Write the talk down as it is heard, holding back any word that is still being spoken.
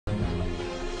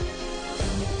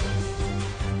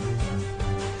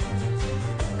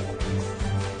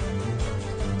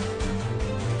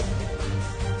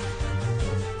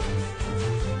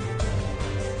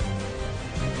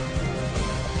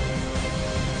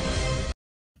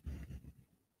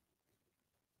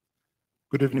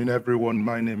Good evening, everyone.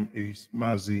 My name is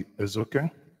Maazi Ezeoke.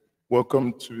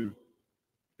 Welcome to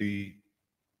the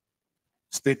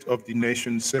State of the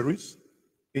Nation series.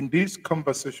 In this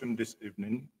conversation this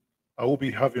evening, I will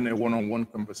be having a one-on-one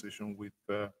conversation with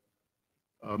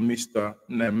Mr.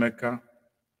 Nnaemeka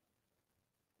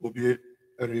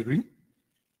Obiaraeri,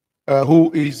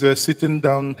 who is sitting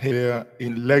down here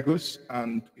in Lagos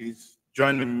and is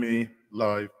joining me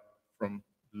live from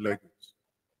Lagos.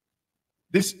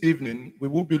 This evening, we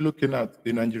will be looking at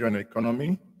the Nigerian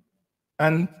economy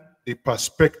and the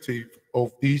perspective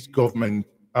of this government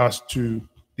as to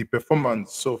the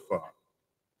performance so far.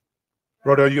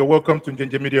 Brother, you're welcome to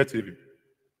Njenje Media TV.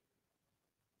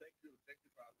 Thank you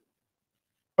for having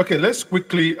me. Okay, let's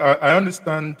quickly, I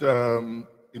understand,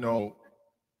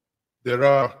 there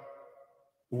are,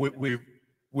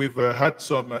 we've had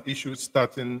some issues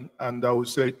starting, and I will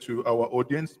say to our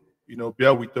audience,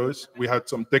 bear with us. We had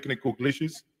some technical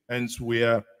glitches, hence we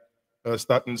are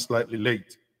starting slightly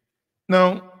late.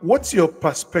 Now, what's your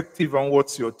perspective and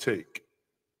what's your take?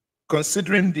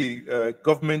 Considering the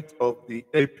government of the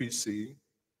APC,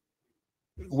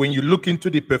 when you look into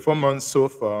the performance so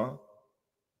far,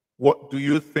 what do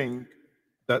you think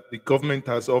that the government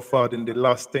has offered in the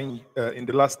last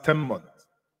 10 months?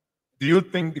 Do you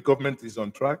think the government is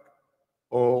on track,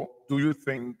 or do you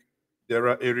think there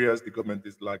are areas the government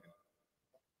is lagging?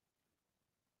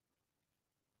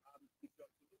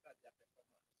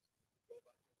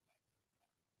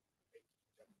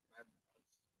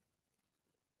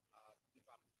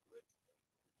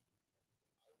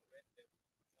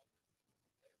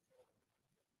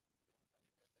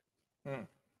 Hmm.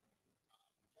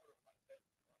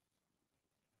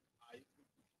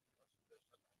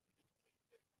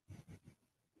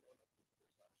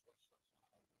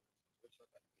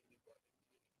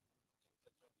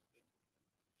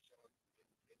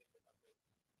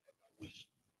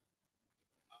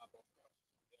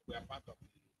 We are part of the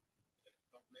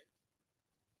government.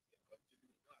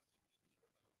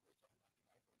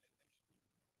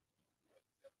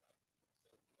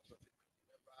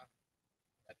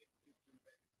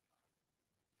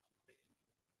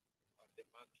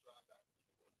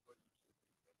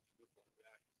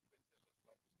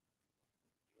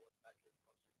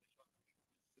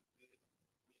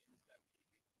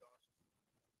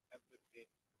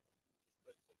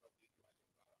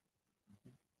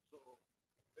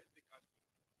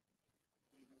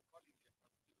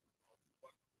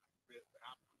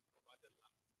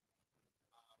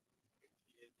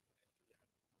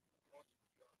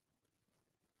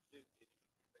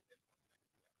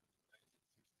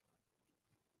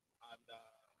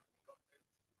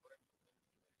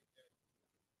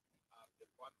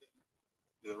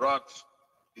 The rot,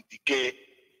 the decay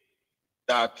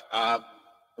that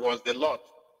was the lot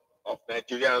of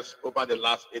Nigerians over the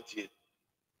last 8 years.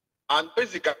 And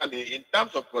basically, in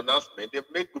terms of pronouncement, they've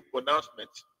made good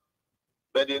pronouncements.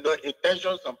 But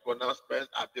intentions and pronouncements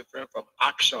are different from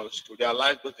actions to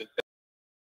realize those intentions.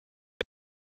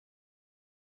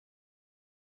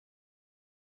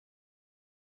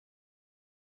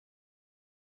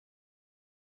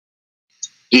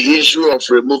 The issue of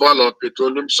removal of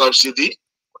petroleum subsidy.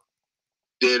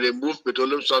 They removed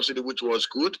petroleum subsidy, which was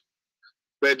good,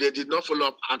 but they did not follow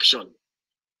up action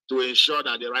to ensure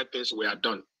that the right things were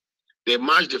done. They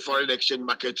matched the foreign exchange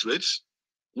market rates,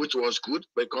 which was good,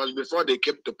 because before they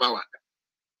came to power,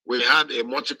 we had a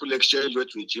multiple exchange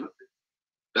rate regime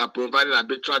that provided a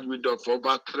arbitrage window of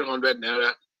over 300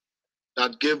 naira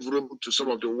that gave room to some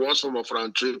of the worst form of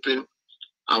round tripping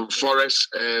and forex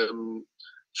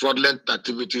fraudulent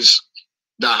activities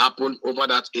that happened over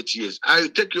that 8 years. I'll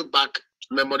take you back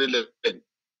memory lane.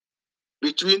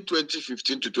 Between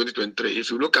 2015 to 2023,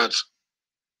 if you look at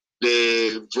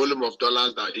the volume of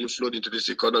dollars that inflowed into this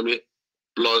economy,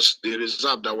 plus the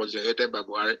reserve that was inherited by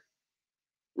Buhari,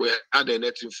 we had a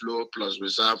net inflow plus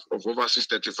reserve of over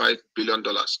 $635 billion.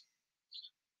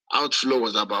 Outflow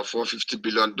was about $450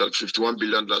 billion, $51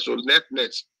 billion. So net,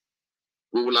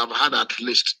 we will have had at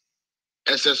least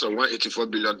excess of $184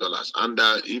 billion. And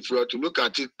if we were to look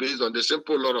at it based on the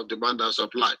simple law of demand and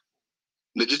supply,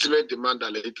 legitimate demand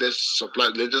and latest supply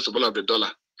of the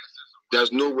dollar,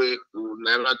 there's no way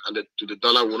Naira to the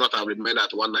dollar will not have remained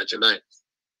at 199.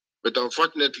 But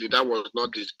unfortunately, that was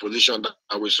not the position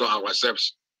that we saw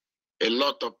ourselves. A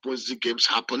lot of Ponzi games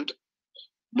happened.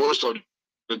 Most of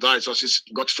the dollar resources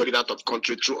got ferried out of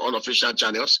country through unofficial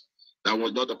channels that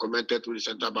was not documented through the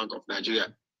Central Bank of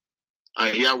Nigeria.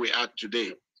 And here we are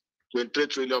today, 23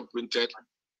 trillion printed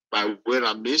by way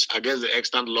and means against the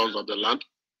extant laws of the land,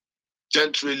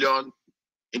 10 trillion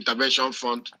intervention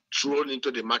fund thrown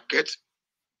into the market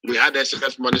we had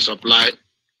excess money supply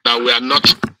that were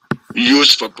not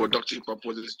used for productive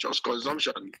purposes, just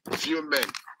consumption. Few men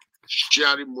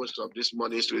sharing most of this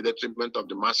money to the detriment of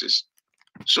the masses.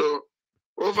 So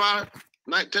over 10,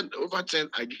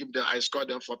 I scored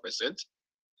them 4%.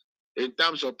 In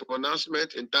terms of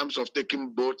pronouncement, in terms of taking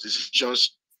bold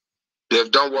decisions,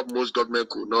 they've done what most government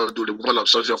could not do, the removal of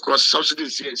subsidy. Of course, subsidy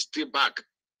is still back.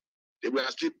 They were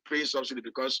still paying subsidy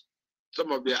because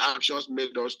some of their actions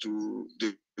made us to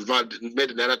made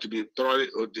the naira to be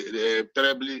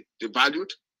terribly devalued,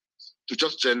 to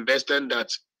just an extent that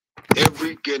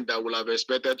every gain that we'll have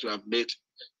expected to have made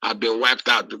have been wiped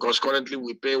out, because currently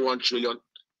we pay 1 trillion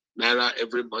naira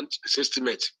every month, it's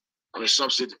estimate on a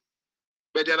subsidy.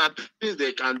 But there are things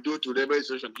they can do to remedy the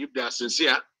situation if they are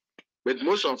sincere. But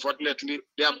most unfortunately,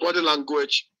 their body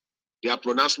language, their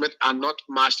pronouncement are not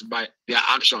matched by their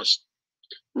actions.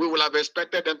 We will have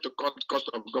expected them to cut cost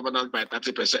of governance by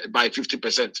 30%, by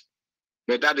 50%.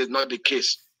 But that is not the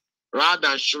case. Rather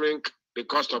than shrink the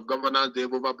cost of governance, they've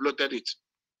overbloated it.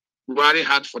 Buhari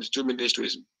had 42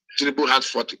 ministries. Tinubu had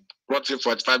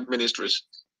 45 ministries.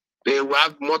 They will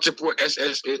have multiple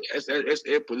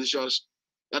SSA positions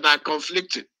that are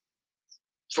conflicting.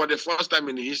 For the first time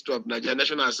in the history of Nigeria,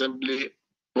 National Assembly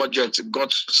budget got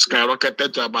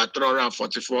skyrocketed to about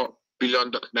 344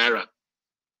 billion naira.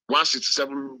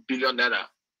 167 billion naira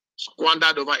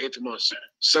squandered over 8 months.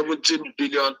 17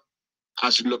 billion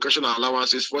as relocation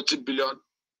allowances, 40 billion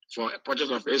for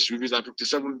purchase of SUVs, and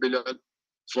 57 billion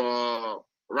for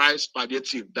rice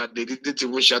palliative that they didn't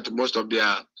even share to most of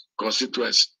their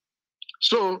constituents.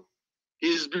 So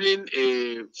it's been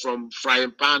a from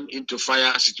frying pan into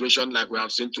fire situation like we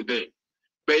have seen today.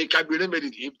 But it can be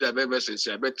remedied if they're very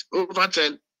sincere. But over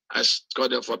 10, I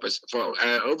scored them 4%.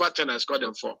 Over 10, I scored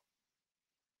them 4.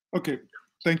 Okay,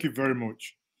 thank you very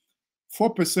much.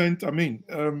 4%, I mean,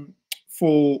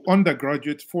 for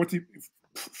undergraduate,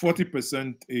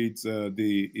 40% is a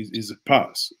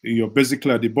pass. You're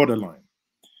basically at the borderline.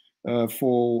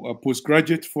 For a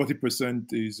postgraduate,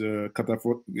 40% is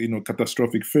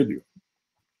catastrophic failure.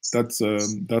 That's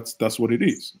what it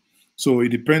is. So it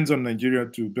depends on Nigeria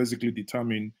to basically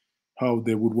determine how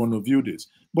they would want to view this.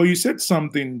 But you said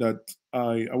something that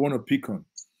I want to pick on.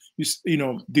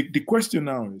 The question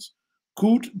now is,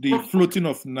 could the floating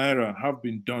of naira have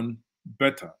been done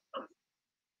better?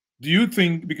 Do you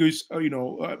think, because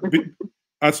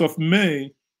as of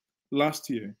May last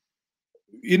year,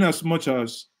 in as much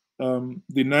as the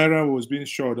naira was being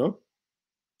shored up,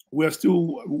 we are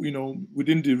still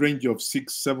within the range of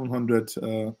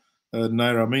 600-700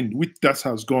 naira. I mean, that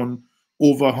has gone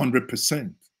over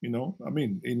 100%. I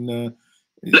mean,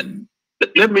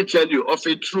 let me tell you of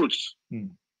a truth.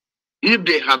 If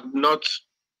they have not,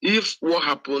 if what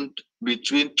happened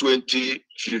between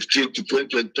 2015 to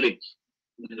 2023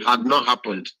 had not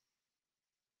happened,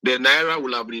 the naira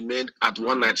will have remained at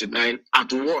 199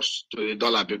 at worst to a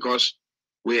dollar, because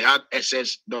we had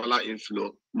excess dollar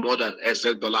inflow, more than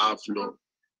excess dollar outflow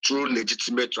through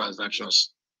legitimate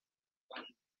transactions.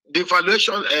 The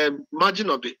valuation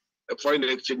margin of the foreign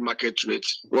exchange market rate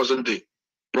wasn't the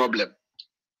problem,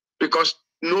 because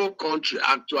no country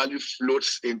actually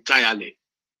floats entirely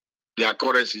their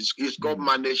currencies. It's called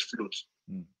managed float.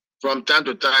 From time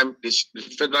to time, the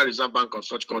Federal Reserve Bank of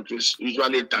such countries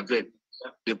usually intervene,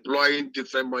 deploying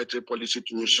different monetary policy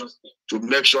tools to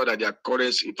make sure that their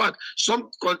currency, in fact,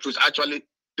 some countries actually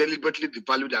deliberately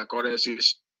devalue their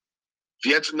currencies.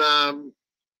 Vietnam,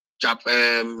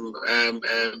 Japan,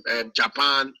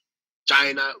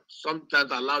 China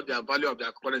sometimes allow their value of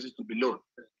their currencies to be low,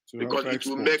 because it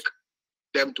will make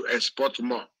them to export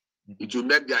more. It will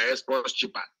make their exports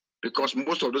cheaper, because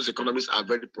most of those economies are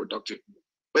very productive.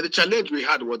 But the challenge we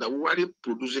had was that we weren't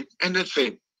producing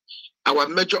anything. Our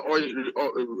major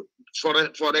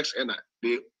forex earner,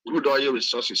 the crude oil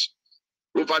resources,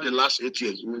 over the last 8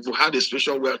 years, we've had a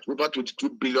situation where over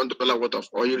 $22 billion worth of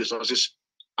oil resources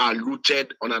are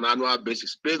looted on an annual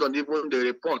basis, based on even the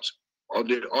report of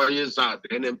the oil czar, the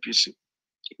NMPC.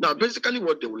 Now, basically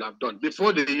what they will have done,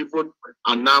 before they even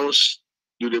announce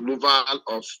the removal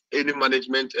of any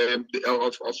management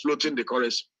of floating the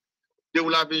currency, they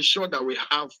will have ensured that we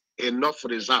have enough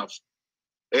reserve,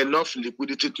 enough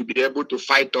liquidity to be able to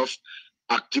fight off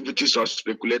activities of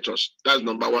speculators. That's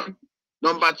number one.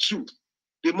 Number two,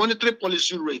 the monetary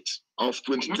policy rate of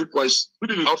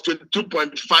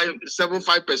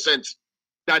 22.75%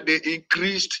 that they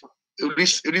increased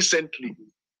recently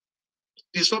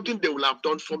is something they will have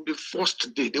done from the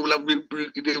first day. They will have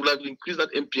increased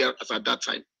that MPR as at that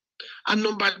time. And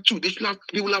number two, they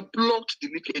will have blocked the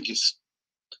leakages.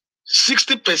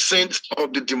 60%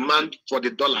 of the demand for the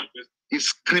dollar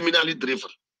is criminally driven.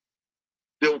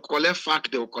 They will collect FAC,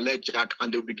 they will collect Jack,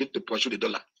 and they will begin to pursue the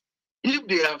dollar. If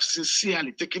they have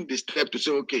sincerely taken the step to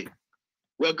say, okay,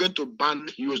 we're going to ban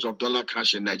use of dollar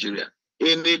cash in Nigeria.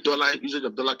 Any dollar usage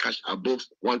of dollar cash above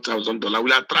 $1,000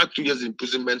 will attract 2 years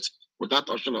imprisonment without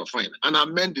option of fine, and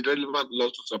amend the relevant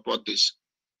laws to support this.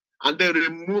 And they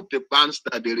remove the bans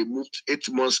that they removed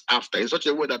 8 months after in such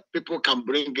a way that people can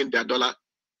bring in their dollar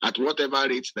at whatever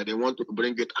rate that they want to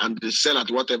bring it, and they sell at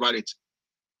whatever rate.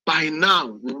 By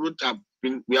now, we wouldn't have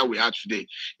been where we are today.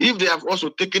 If they have also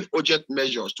taken urgent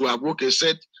measures to have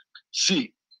said,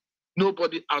 see,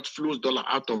 nobody outflows dollar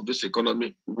out of this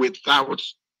economy without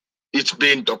it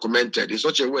being documented in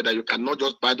such a way that you cannot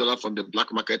just buy dollar from the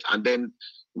black market and then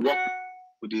work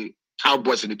with the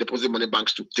cowboys in the deposit money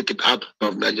banks to take it out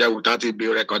of Nigeria without it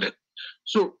being recorded.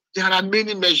 So there are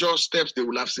many measure steps they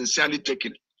will have sincerely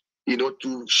taken,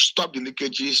 to stop the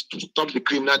leakages, to stop the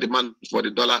criminal demand for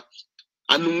the dollar.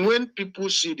 And when people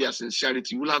see their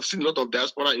sincerity, you will have seen a lot of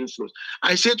diaspora inflows.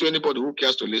 I say to anybody who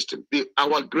cares to listen,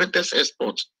 our greatest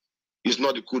export is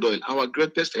not the crude oil. Our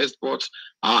greatest exports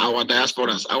are our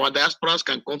diasporas. Our diasporas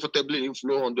can comfortably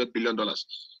inflow $100 billion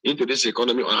into this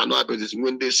economy on an annual basis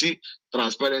when they see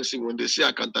transparency, when they see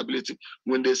accountability,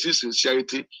 when they see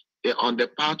sincerity on the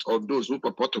part of those who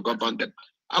purport to govern them.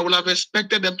 I would have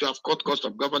expected them to have cut cost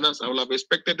of governance. I would have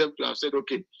expected them to have said,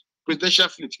 okay, presidential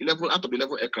fleet, 11 out of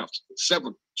 11 aircraft,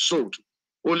 7 sold,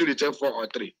 only return 4 or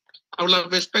 3. I would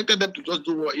have expected them to just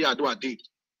do what Yar'Adua did.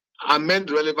 Amend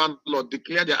relevant law,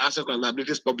 declare their assets and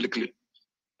liabilities publicly,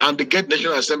 and the get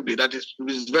National Assembly that is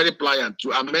very pliant to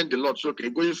amend the law. So,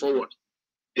 okay, going forward,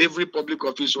 every public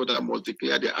office holder must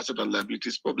declare their assets and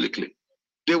liabilities publicly.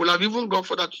 They will have even gone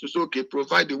further to say, okay,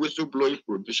 provide the whistleblowing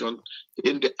provision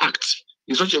in the act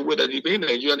in such a way that if any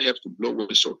Nigerian has to blow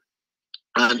whistle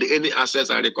and any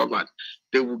assets are recovered,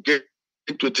 they will get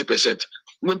 20%.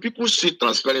 When people see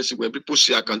transparency, when people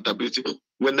see accountability,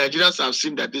 when Nigerians have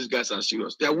seen that these guys are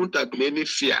serious, there won't have been any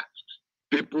fear.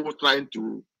 People trying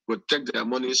to protect their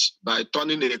monies by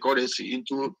turning the currency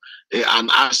into an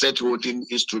asset holding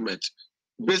instrument.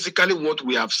 Basically, what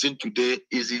we have seen today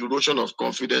is erosion of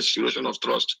confidence, erosion of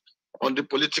trust on the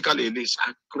political elites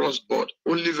across board.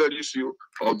 Only very few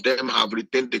of them have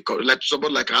retained the, like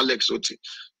someone like Alex Oti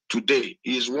today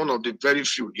is one of the very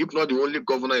few, if not the only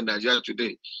governor in Nigeria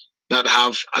today that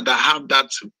have that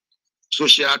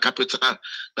social capital,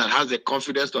 that has the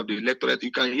confidence of the electorate.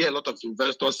 You can hear a lot of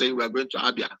investors saying we are going to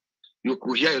Abia. You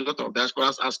could hear a lot of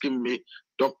diasporans asking me,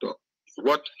 doctor,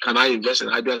 what can I invest in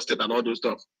Abia State and all those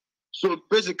stuff. So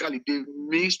basically, they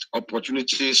missed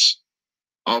opportunities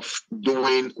of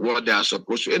doing what they are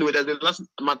supposed to. Anyway, there's the last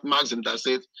maxim that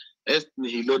says,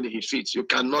 he fits. You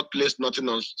cannot place nothing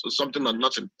on something on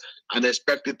nothing and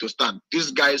expect it to stand.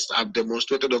 These guys have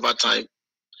demonstrated over time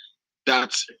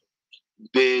that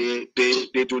they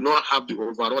do not have the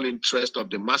overall interest of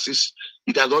the masses.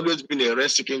 It has always been a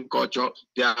rest-seeking culture.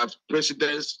 Their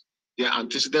presidents, their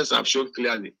antecedents have shown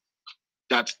clearly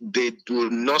that they do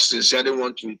not sincerely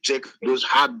want to take those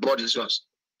hard decisions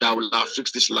that will have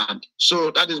fixed this land.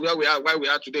 So that is where we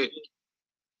are today.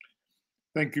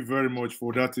 Thank you very much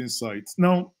for that insight.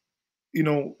 Now,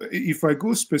 if I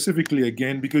go specifically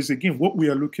again, because again, what we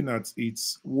are looking at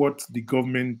is what the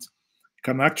government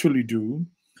can actually do.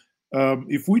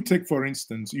 If we take, for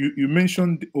instance, you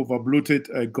mentioned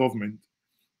overbloated government,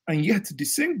 and yet the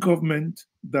same government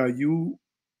that you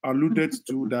alluded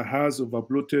to that has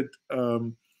overbloated,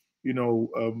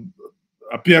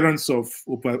 appearance of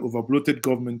overbloated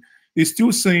government is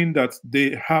still saying that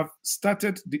they have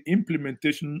started the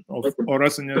implementation of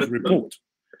Orasanya's report.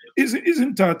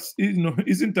 Isn't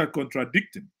that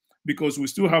contradicting? Because we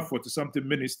still have 40-something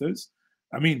ministers.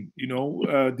 I mean,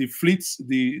 the fleets,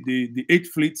 the 8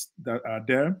 fleets that are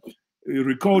there. You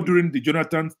recall during the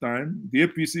Jonathan's time, the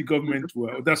APC government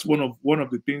that's one of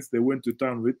the things they went to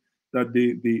town with, that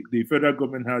the federal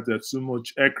government had so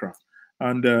much aircraft.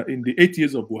 And in the 8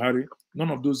 years of Buhari, none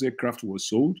of those aircraft were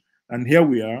sold. And here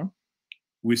we are,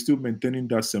 we're still maintaining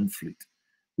that same fleet.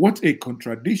 What a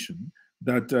contradiction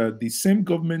that the same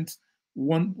government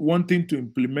wanting to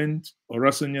implement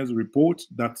Orasanya's report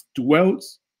that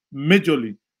dwells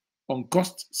majorly on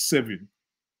cost saving.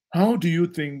 How do you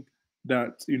think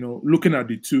that, looking at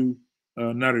the two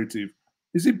narrative,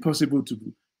 is it possible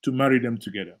to marry them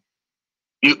together?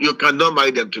 You cannot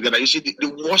marry them together. You see,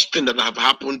 the worst thing that have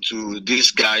happened to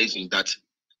these guys is that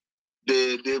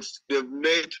they've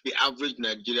made the average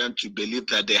Nigerian to believe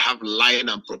that they have lying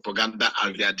and propaganda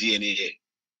as their DNA.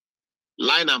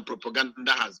 Lying and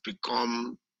propaganda has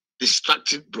become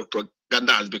distracting.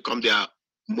 Propaganda has become their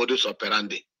modus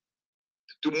operandi.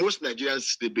 To most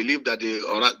Nigerians, they believe that the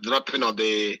dropping of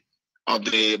the of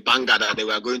the banger that they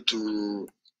were going to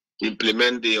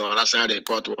implement the Orasa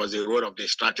report was the role of the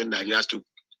extracting Nigerians to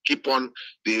keep on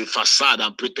the facade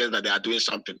and pretend that they are doing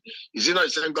something. Is it not the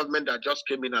same government that just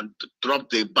came in and dropped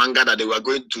the banger that they were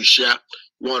going to share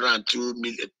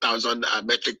 102,000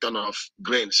 metric ton of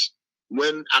grains,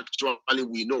 when actually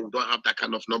we know we don't have that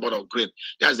kind of number of grain?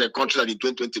 That's the country that in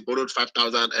 2020 borrowed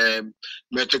 5,000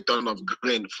 metric ton of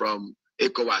grain from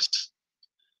ECOWAS.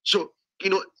 So,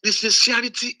 the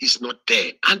sincerity is not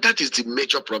there, and that is the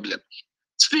major problem.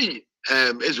 See,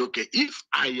 Ezeoke, if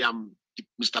I am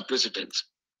Mr. President,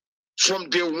 from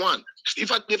day one,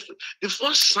 the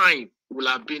first sign will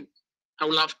have been, I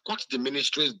will have cut the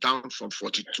ministries down from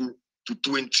 42 to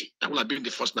 20. That will have been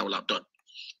the first thing I will have done.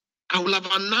 I will have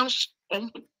announced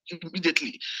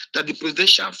immediately that the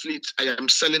presidential fleet, I am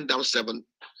selling down 7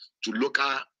 to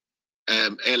local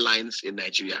airlines in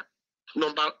Nigeria.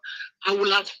 I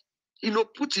will have,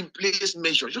 put in place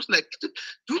measures, just like, do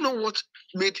you know what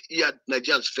made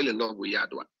Nigerians fell in love with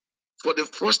Yar'Adua? For the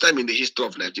first time in the history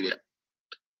of Nigeria,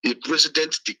 the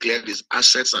president declared his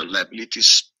assets and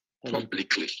liabilities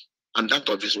publicly, and that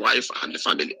of his wife and the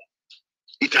family.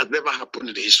 It has never happened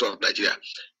in the history of Nigeria.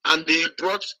 And they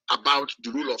brought about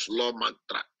the rule of law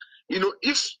mantra.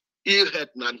 If he had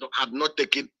not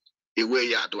taken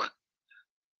away Yar'Adua,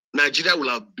 Nigeria will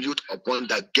have built upon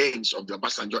the gains of the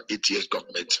Obasanjo 8 years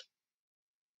government.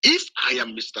 If I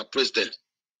am Mr. President,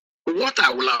 what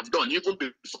I will have done, even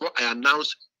before I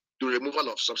announced the removal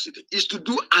of subsidy, is to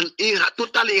do an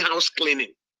total in-house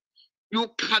cleaning. You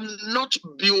cannot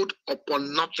build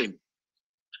upon nothing.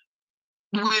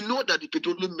 We know that the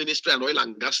petroleum ministry and oil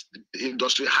and gas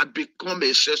industry had become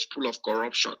a cesspool of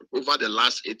corruption over the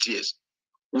last 8 years.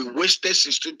 We wasted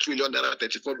 $16 trillion,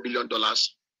 $34 billion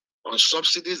on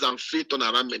subsidies and free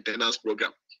turnaround maintenance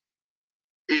program.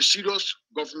 A serious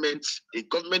government, a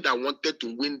government that wanted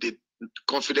to win the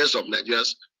confidence of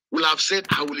Nigerians, will have said,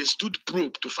 I will institute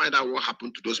probe to find out what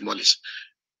happened to those monies.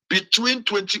 Between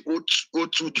 2002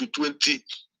 to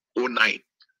 2009,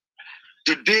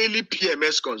 the daily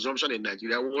PMS consumption in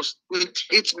Nigeria was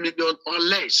 28 million or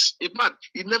less. In fact,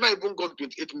 it never even got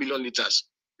 28 million liters.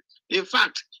 In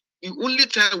fact, the only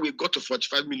time we got to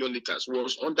 45 million liters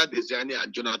was under the Ezeoke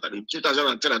and Jonathan in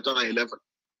 2010 and 2011.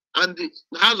 And the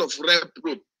House of Rep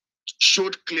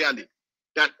showed clearly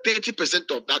that 30%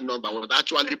 of that number was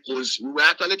actually we were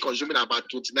actually consuming about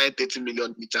 29, 30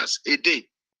 million liters a day.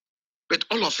 But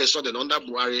all of a sudden, under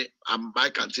Buhari and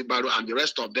Mike Antibaro and the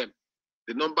rest of them,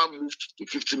 the number moved to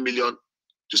 50 million,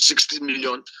 to 60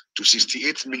 million, to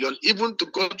 68 million, even to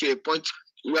go to a point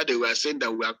where they were saying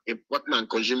that we are importing and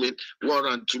consuming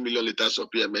 102 million liters of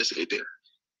PMS a day.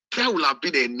 There will have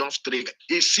been enough trigger.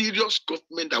 A serious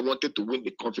government that wanted to win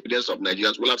the confidence of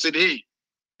Nigerians will have said, hey,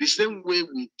 the same way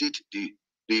we did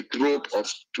the probe of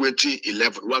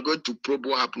 2011, we are going to probe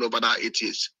what happened over that 8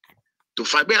 years. To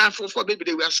find, but maybe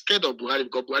they were scared of Buhari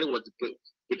because Buhari was the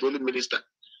petroleum minister.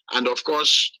 And of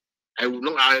course, I will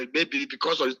know, maybe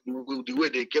because of the way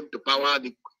they came to power,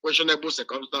 the questionable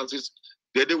circumstances,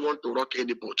 they didn't want to rock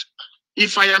any boat.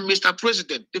 If I am Mr.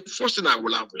 President, the first thing I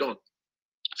will have done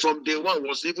from day one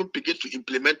was even begin to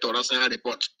implement the Orasa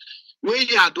report. When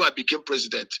Yar'Adua became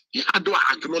president, Yar'Adua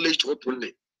acknowledged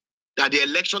openly that the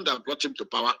election that brought him to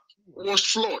power was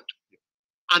flawed.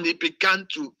 And he began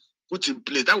to put in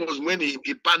place. That was when he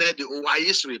paneled the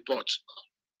OIS report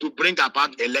to bring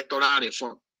about electoral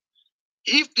reform.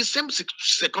 If the same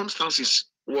circumstances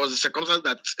was the circumstance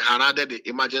that heralded the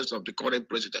emergence of the current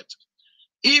president,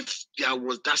 if there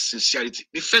was that sincerity,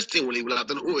 the first thing he will have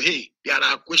done, oh, hey, there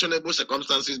are questionable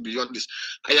circumstances beyond this.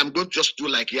 I am going to just do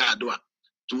like Yar'Adua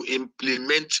to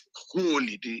implement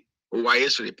wholly the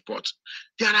OIS report.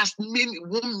 There are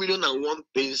 1,000,001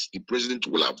 things the president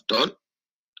will have done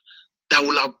that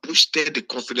will have boosted the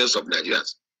confidence of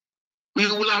Nigerians. We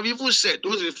will have even said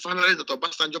those refineries that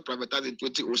Obasanjo privatized in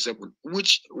 2007,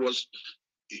 which was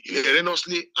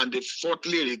erroneously and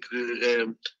fourthly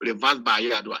reversed by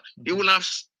Yar'Adua. He will have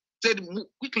said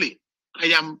quickly, I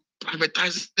am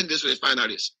privatizing these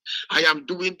refineries. I am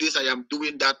doing this, I am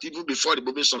doing that, even before the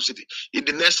moving subsidy. In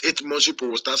the next 8 months, people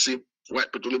will start seeing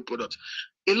white petroleum products.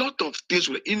 A lot of things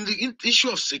will, in the issue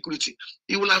of security,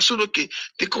 he will have said, okay,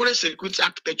 the current security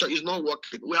architecture is not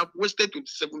working. We have wasted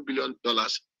 $27 billion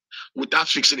without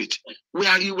fixing it.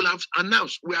 Where he will have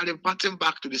announced, we are reverting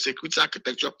back to the security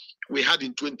architecture we had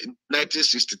in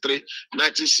 1963,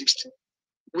 1960,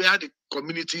 where the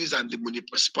communities and the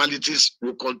municipalities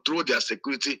will control their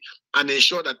security and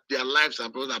ensure that their lives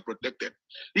and property are protected.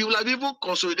 He will have even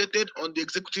consolidated on the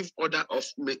executive order of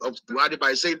Buhari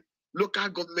by saying local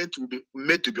government will be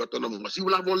made to be autonomous. He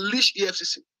will have unleashed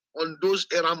EFCC. on those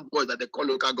errand boys that they call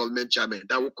local government chairmen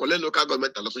that will collect local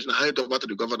government allocation and hand it over to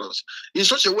the governors in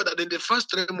such a way that in the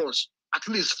first 3 months, at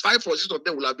least 5 or 6 of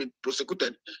them will have been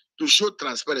prosecuted to show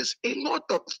transparency. A lot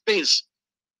of things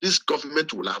this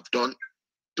government will have done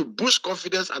to boost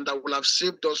confidence and that will have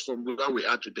saved us from where we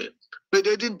are today. But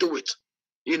they didn't do it.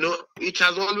 You know, it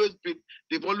has always been,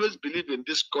 they've always believed in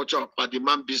this culture of a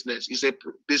demand business.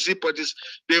 They see politics,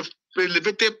 they've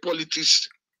elevated politics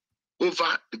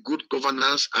over the good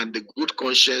governance and the good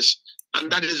conscience.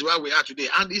 And that is where we are today.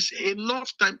 And it's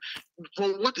enough time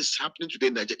for what is happening today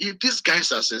in Nigeria. If these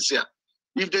guys are sincere,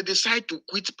 if they decide to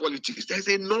quit politics, there's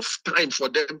enough time for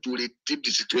them to redeem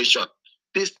the situation.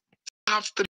 They have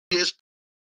 3 years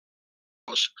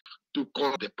to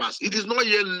call the past. It is not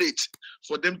yet late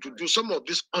for them to do some of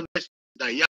this honest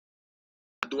that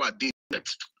Yar'Adua did.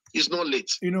 It's not late.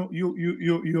 You know,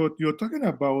 you're talking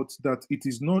about that it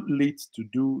is not late to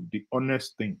do the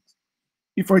honest things.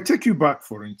 If I take you back,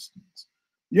 for instance,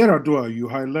 Yar'Adua, you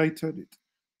highlighted it.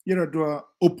 Yar'Adua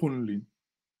openly,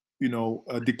 you know,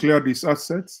 declared his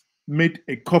assets, made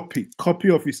a copy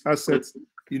of his assets,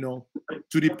 you know,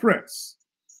 to the press.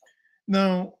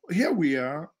 Now, here we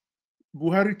are.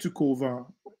 Buhari took over,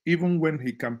 even when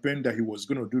he campaigned that he was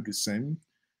going to do the same,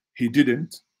 he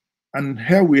didn't. And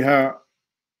here we are,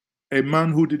 a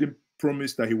man who didn't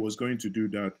promise that he was going to do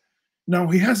that. Now,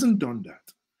 he hasn't done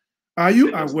that. Are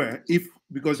you aware,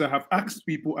 because I have asked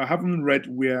people, I haven't read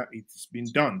where it's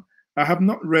been done. I have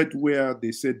not read where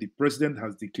they said the president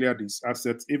has declared his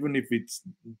assets, even if it's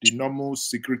the normal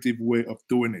secretive way of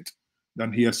doing it,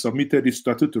 then he has submitted it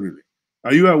statutorily.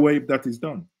 Are you aware if that is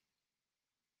done?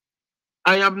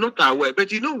 I am not aware,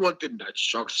 but you know one thing that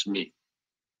shocks me?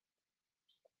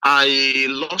 I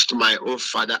lost my own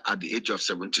father at the age of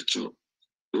 72.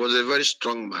 He was a very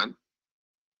strong man,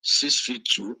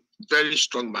 6'2", very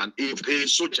strong man, a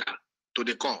soldier to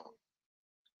the core.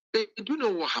 But do you know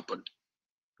what happened?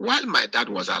 While my dad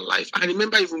was alive, I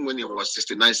remember even when he was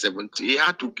 69, 70, he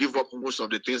had to give up most of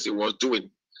the things he was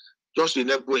doing just to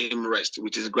enable him rest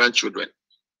with his grandchildren.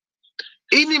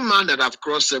 Any man that have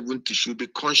crossed 70 should be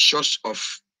conscious of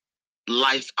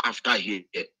life after here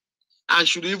and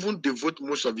should even devote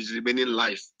most of his remaining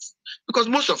life. Because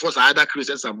most of us are either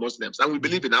Christians or Muslims, and we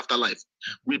believe in afterlife.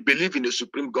 We believe in a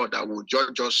supreme God that will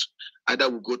judge us. Either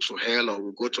we'll go to hell, or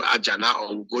we'll go to Ajana,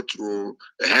 or we'll go to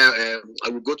hell,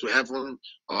 we'll go to heaven,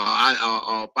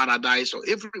 or paradise, or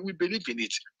we believe in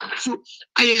it. So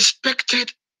I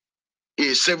expected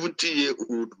a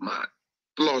 70-year-old man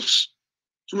plus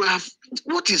to have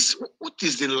what is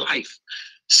in life.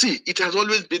 See, it has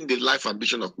always been the life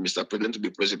ambition of Mr. President to be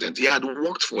president. He had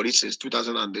worked for it since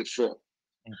 2004.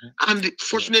 And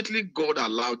fortunately, God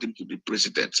allowed him to be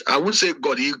president. I wouldn't say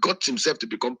God, he got himself to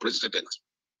become president.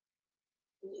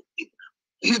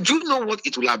 Do you know what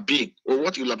it will have been or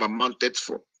what it will have amounted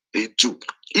for to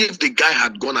if the guy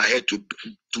had gone ahead to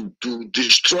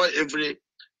destroy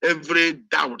every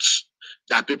doubt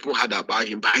that people had about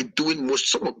him by doing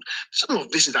some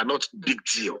of this are not big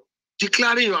deal.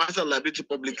 Declaring your asset liability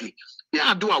publicly,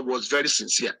 Yar'Adua was very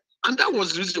sincere. And that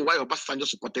was the reason why Obasanjo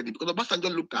supported him, because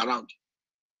Obasanjo looked around.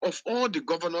 Of all the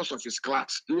governors of his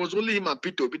class, it was only him and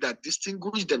Peter Obi that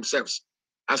distinguished themselves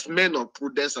as men of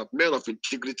prudence, of men of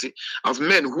integrity, of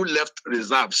men who left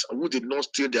reserves, who did not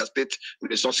steal their state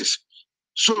resources.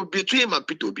 So between him and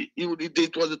Peter Obi,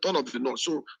 it was the turn of the North.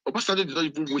 So Obasanjo did not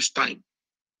even waste time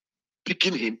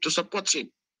picking him to support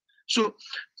him. So,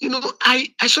 you know,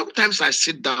 I sometimes I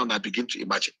sit down and I begin to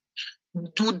imagine,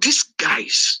 do these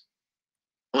guys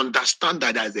understand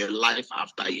that there's a life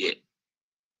after here?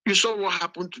 You saw what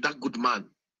happened to that good man,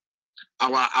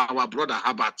 our brother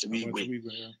Herbert Wigwe.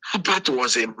 Herbert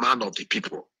was a man of the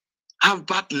people.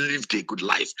 Herbert lived a good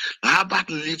life. Herbert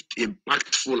lived an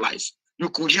impactful life. You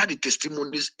could hear the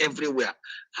testimonies everywhere.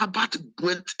 Herbert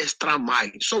went extra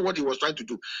mile. He saw what he was trying to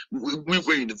do.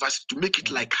 Wigwe University to make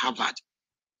it like Harvard.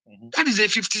 That is a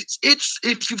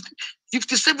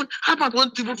 57. Herbert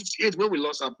wasn't even 58 when we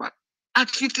lost Herbert. At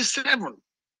 57,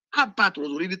 Herbert was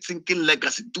already thinking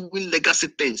legacy, doing legacy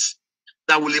things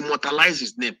that will immortalize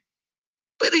his name.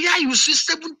 But yeah, you see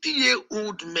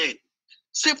 70-year-old men,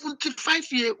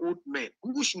 75-year-old men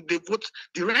who should devote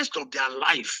the rest of their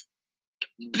life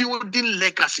building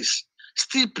legacies,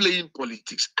 still playing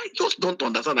politics. I just don't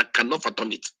understand. I cannot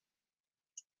fathom it.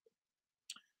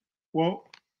 Well,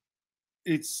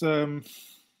 it's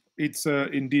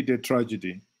indeed a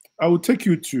tragedy. I will take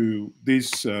you to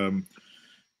this. You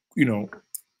know,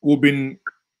 we've been,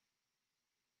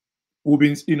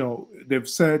 you know, they've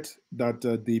said that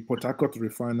the Port Harcourt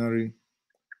refinery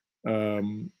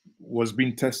was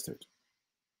being tested.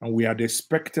 And we had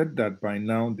expected that by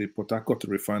now the Port Harcourt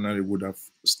refinery would have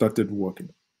started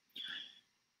working.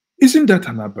 Isn't that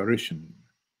an aberration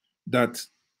that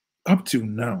up till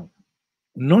now,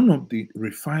 none of the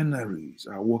refineries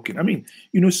are working? I mean,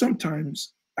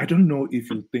 sometimes I don't know if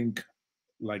you think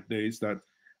like this, that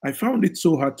I found it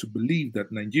so hard to believe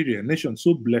that Nigeria, a nation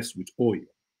so blessed with oil,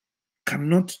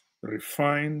 cannot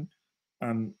refine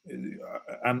an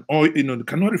oil,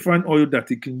 cannot refine oil that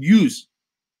it can use.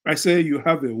 I say you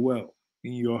have a well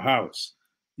in your house,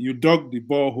 you dug the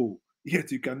borehole,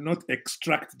 yet you cannot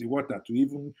extract the water to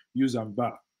even use and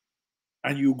bath,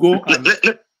 and you go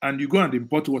and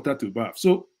import water to bath.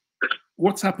 So,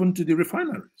 what's happened to the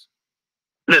refineries?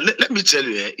 Let me tell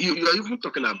you, you are even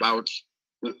talking about.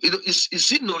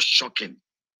 Is it not shocking?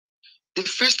 The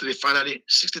first refinery,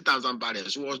 60,000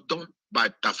 barrels, was done by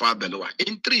Tafawa Balewa.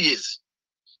 In 3 years,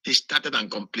 he started and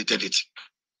completed it.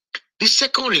 The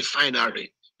second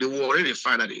refinery, the Warri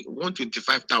refinery,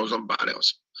 125,000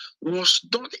 barrels, was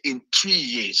done in 3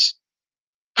 years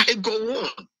by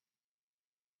Gowon.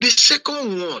 The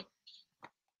second one,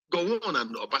 Gowon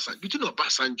and Obasanjo, between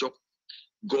Obasanjo,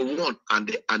 Gowon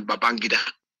and Babangida,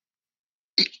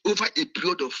 over a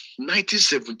period of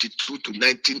 1972 to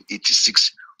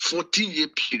 1986, 14-year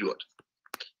period,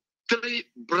 3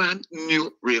 brand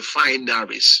new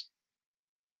refineries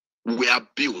were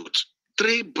built.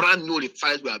 3 brand new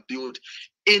refineries were built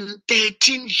in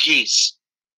 13 years.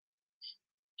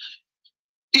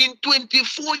 In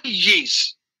 24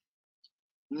 years,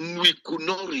 we could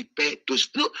not repair those.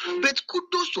 No, but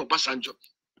kudos to Obasanjo.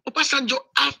 Obasanjo,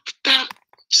 after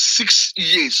 6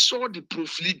 years, saw the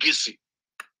profligacy,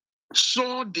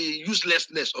 saw the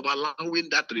uselessness of allowing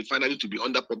that refinery to be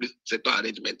under public sector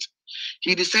arrangement.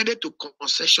 He decided to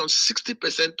concession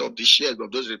 60% of the shares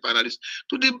of those refineries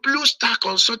to the Blue Star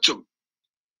Consortium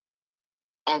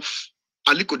of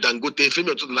Aliko Dangote,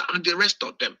 and the rest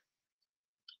of them.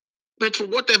 But for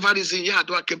whatever reason,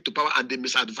 Yar'Adua came to power and they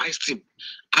misadvised him,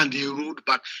 and he ruled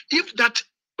back. If that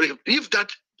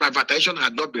privatization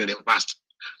had not been reversed,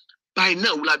 by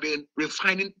now we would have been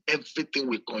refining everything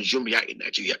we consume here in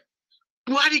Nigeria.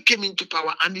 Buhari came into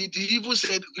power and he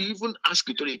even asked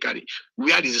rhetorically,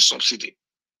 where is the subsidy?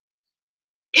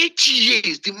 8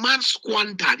 years, the man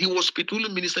squandered. He was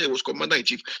petroleum minister, he was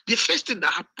commander-in-chief. The first thing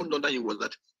that happened under him was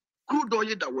that crude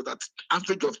oil that was at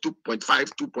average of 2.5,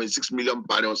 2.6 million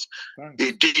barrels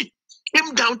a day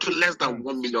came down to less than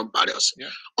 1 million barrels. Yeah.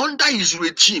 Under his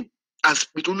regime as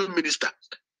petroleum minister,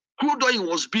 crude oil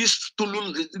was being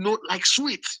stolen, like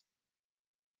sweet.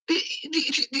 The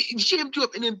GMT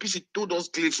of NNPC told us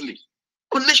clearly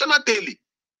on national daily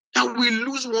that we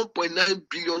lose $1.9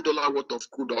 billion worth of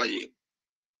crude oil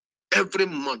every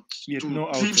month to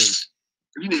thieves,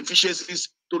 inefficiencies,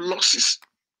 to losses.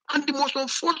 And the most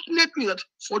unfortunate thing that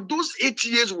for those 8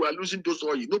 years we were losing those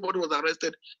oil, nobody was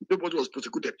arrested, nobody was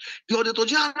prosecuted. The Auditor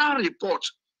General report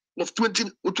of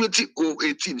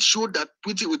 2018 showed that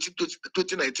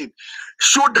 2019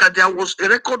 showed that there was a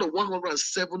record of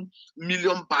 107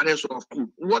 million barrels of crude,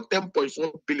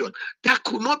 10.4 billion that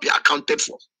could not be accounted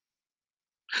for.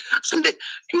 So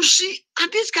you see, and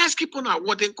these guys keep on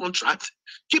awarding contracts,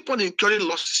 keep on incurring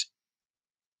losses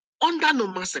under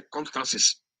normal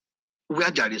circumstances,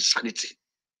 where there is sanity,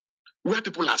 where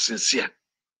people are sincere,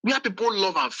 where people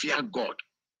love and fear God.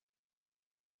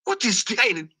 What is there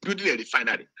in building a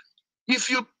refinery? If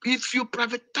you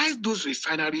privatize those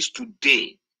refineries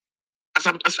today,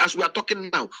 as we are talking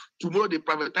now, tomorrow they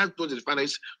privatize those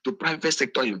refineries to private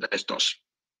sector investors.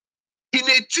 In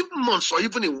 18 months or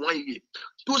even in 1 year,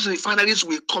 those refineries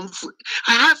will come through.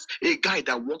 I have a guy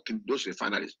that worked in those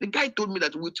refineries. The guy told me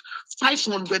that with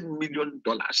 $500 million,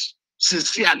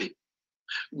 sincerely,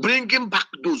 bringing back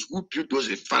those who built those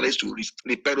refineries to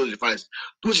repair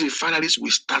those refineries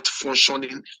will start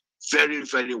functioning very,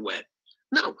 very well.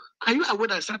 Now, are you aware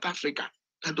that South Africa,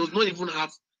 that does not even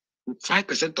have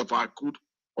 5% of our crude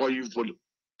oil volume,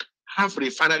 have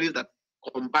refineries that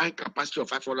combined capacity of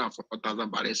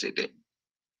 504,000 barrels a day?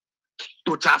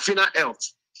 Totafina Health,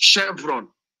 Chevron,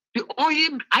 the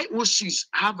oil IOCs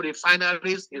have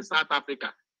refineries in South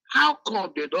Africa. How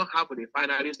come they don't have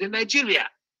refineries in Nigeria?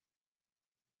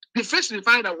 The first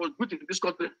refinery that was built in this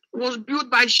country was built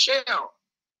by Shell.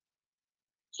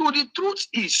 So the truth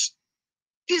is,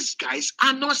 these guys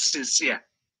are not sincere.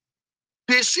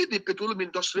 They see the petroleum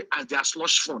industry as their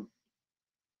slush fund.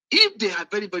 If they are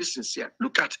very, very sincere,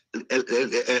 look at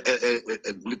Nigerian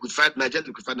liquefied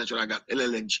natural gas,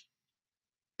 LNG.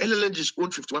 LNG is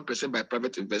owned 51% by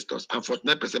private investors and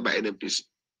 49% by NNPC.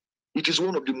 It is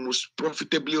one of the most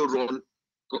profitably run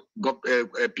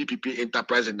PPP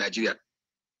enterprise in Nigeria.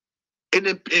 And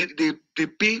they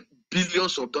pay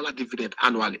billions of dollars dividend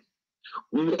annually.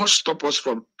 What stops us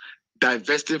from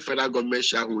divesting federal government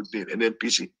shareholding in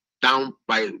NPC down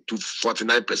to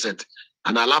 49%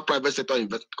 and allow private sector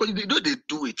investors? Because you know they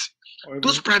do it.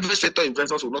 Those private sector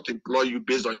investors will not employ you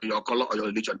based on your color or your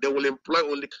religion. They will employ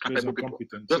only capable people.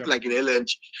 Just like in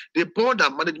LNG. The board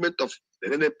and management of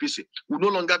the NNPC will no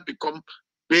longer become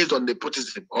based on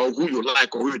nepotism or who you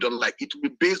like or who you don't like. It will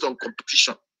be based on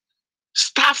competition.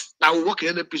 Staff that will work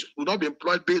in NNPC will not be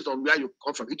employed based on where you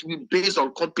come from. It will be based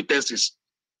on competencies.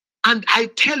 And I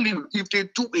tell you, if they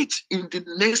do it in the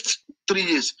next 3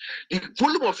 years, the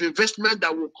volume of investment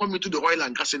that will come into the oil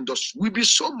and gas industry will be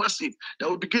so massive that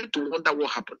we'll begin to wonder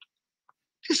what happened.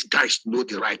 These guys know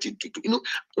the right thing to do. You know,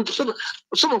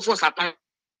 some of us are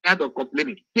tired of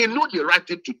complaining. They know the right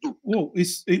thing to do.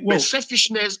 But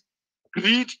selfishness,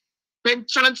 greed,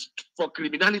 penchant for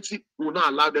criminality will not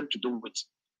allow them to do it.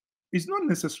 It's not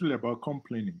necessarily about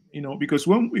complaining, you know, because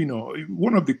when, you know,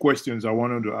 one of the questions I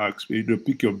wanted to ask you to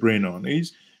pick your brain on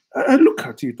is, I look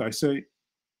at it, I say,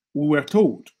 we were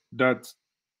told that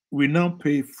we now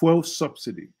pay fuel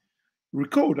subsidy.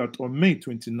 Recall that on May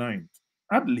 29th,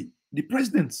 Adley, the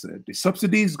president said the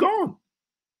subsidy is gone.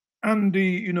 And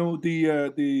the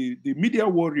media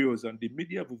warriors and the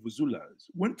media vuvuzulas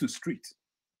went to street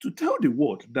to tell the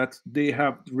world that they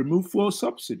have removed fuel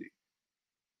subsidy.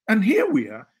 And here we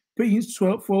are paying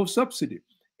fuel subsidy.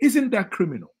 Isn't that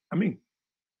criminal? I mean,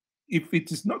 if it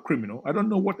is not criminal, I don't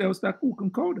know what else that who can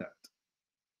call that.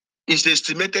 It's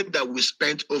estimated that we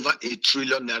spent over R1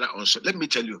 trillion on. Let me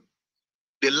tell you,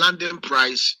 the landing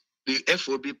price, the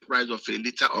FOB price of a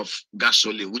liter of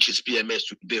gasoline, which is PMS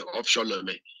today, offshore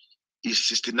Lome, is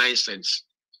 69 cents.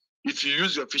 If you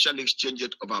use the official exchange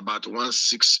rate of about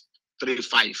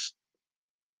 1635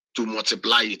 to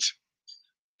multiply it,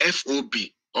 FOB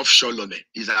offshore Lome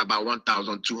is about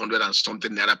 1,200 and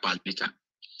something naira per liter.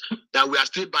 That we are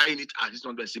still buying it at this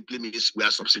number simply means we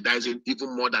are subsidizing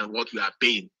even more than what we are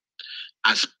paying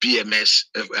as PMS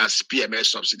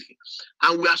subsidy.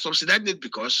 And we are subsidizing it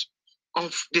because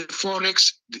of the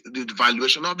forex, the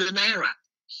valuation of the naira.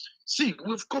 See,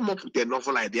 we've come up with a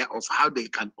novel idea of how they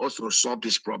can also solve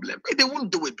this problem. But they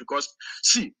won't do it because,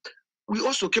 see, we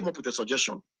also came up with a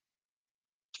suggestion.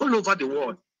 All over the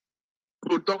world,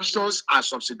 productions are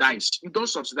subsidized. You don't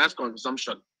subsidize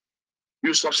consumption.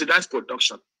 You subsidize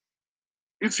production.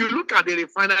 If you look at the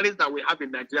refineries that we have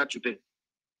in Nigeria today,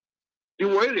 the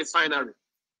Warri refinery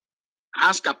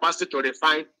has capacity to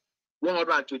refine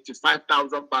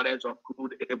 125,000 barrels of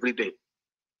crude every day.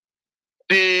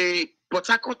 The Port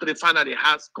Harcourt refinery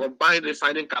has combined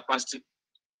refining capacity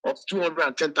of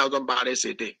 210,000 barrels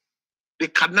a day. The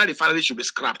Kaduna refinery should be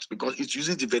scrapped because it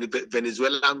uses the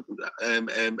Venezuelan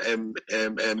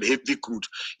heavy crude.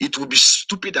 It would be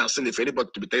stupid and silly for anybody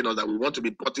to be telling us that we want to be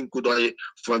importing crude oil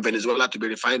from Venezuela to be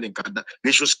refined in Kaduna.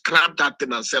 They should scrap that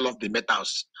thing and sell off the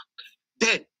metals.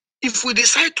 Then, if we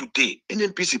decide today,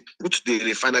 NNPC put the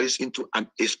refineries into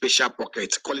a special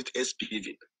pocket, call it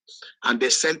SPV, and they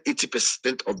sell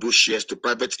 80% of those shares to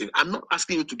private. I'm not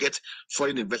asking you to get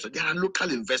foreign investors. There are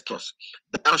local investors,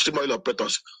 the downstream oil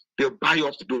operators. They'll buy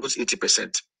up those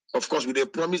 80%. Of course, with a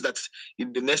promise that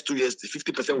in the next 2 years, the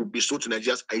 50% will be sold to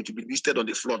Nigerians and it will be listed on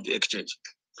the floor of the exchange.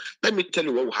 Let me tell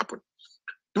you what will happen.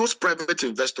 Those private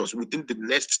investors within the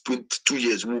next 22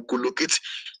 years will collocate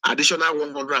additional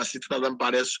 160,000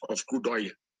 barrels of crude oil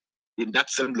in that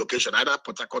same location, either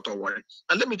Port Harcourt or Warri.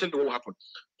 And let me tell you what will happen.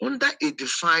 Under a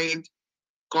defined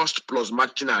cost plus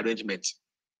margin arrangement,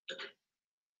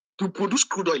 to produce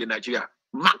crude oil in Nigeria,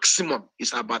 maximum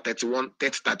is about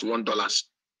 $31.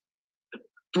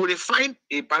 To refine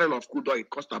a barrel of crude oil, it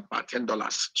costs about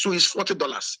 $10. So it's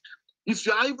 $40. If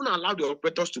you are even allowed the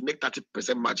operators to make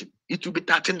 30% margin, it will be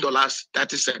 $13.30.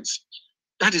 That is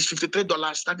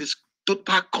 $53. That is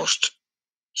total cost.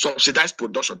 Subsidized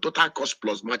production, total cost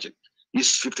plus margin is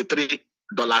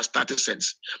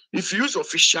 $53.30. If you use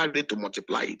official rate to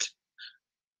multiply it,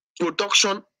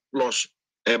 production plus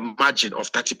a margin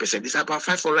of 30% is about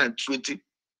 520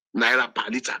 naira per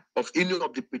liter of any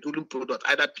of the petroleum product,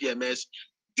 either PMS,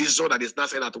 diesel that is now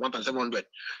selling at 1,700.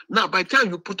 Now, by the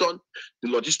time you put on the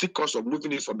logistic cost of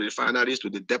moving it from the refineries to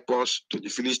the depots to the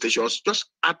filling stations, just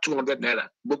add 200 naira.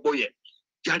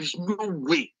 There is no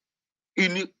way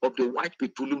any of the white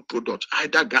petroleum products,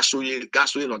 either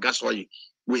gasoline or gas oil,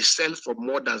 will sell for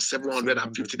more than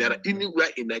 750 naira anywhere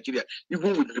in Nigeria,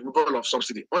 even with the removal of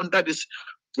subsidy under this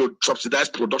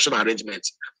subsidized production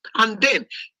arrangements. And then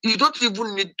you don't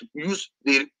even need to use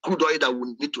the crude oil that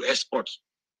we need to export.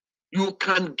 You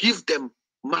can give them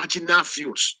marginal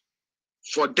fuels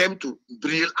for them to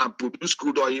drill and produce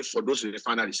crude oil for those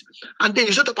refineries. And then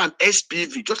you set up an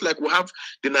SPV, just like we have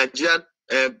the Nigerian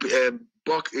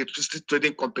bulk electricity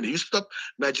trading company. You set up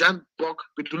Nigerian bulk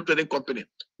petroleum trading company,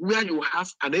 where you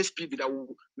have an SPV that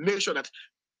will make sure that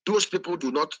those people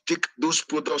do not take those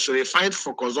products refined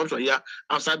for consumption here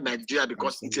outside Nigeria,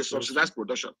 because it's a subsidized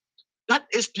production. That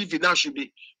SPV now should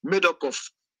be made up of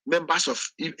members of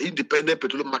independent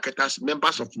petroleum marketers,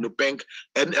 members of NUPENG,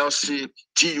 NLC,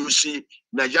 TUC,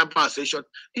 Nigerian Power Station,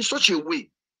 in such a way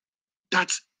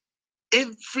that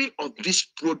every of these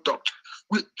products,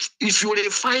 if you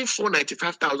refine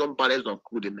 495,000 barrels of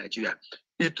crude in Nigeria,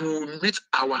 it will meet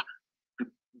our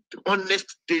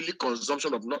honest daily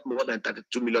consumption of not more than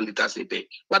 32 million liters a day.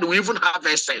 But we even have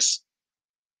excess.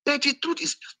 The truth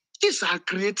is, these are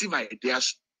creative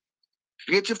ideas,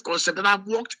 creative concepts that have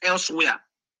worked elsewhere.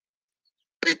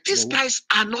 But these guys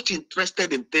are not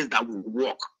interested in things that will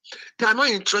work. They are not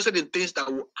interested in things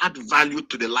that will add value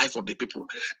to the life of the people.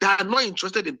 They are not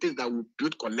interested in things that will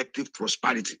build collective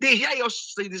prosperity. They hear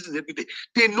us say this is every day.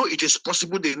 They know it is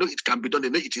possible. They know it can be done. They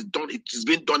know it is done. It is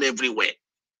being done everywhere.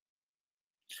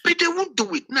 But they won't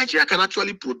do it. Nigeria can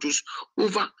actually produce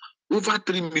over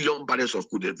 3 million barrels of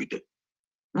crude every day.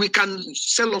 We can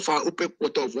sell off our OPEC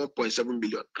quota of 1.7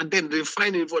 million and then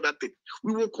refine it for that thing.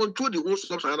 We will control the whole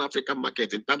sub-Saharan African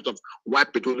market in terms of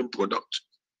white petroleum product.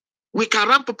 We can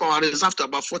ramp up our reserve to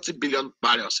about 40 billion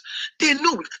barrels. They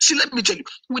know. See, let me tell you,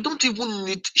 we don't even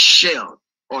need Shell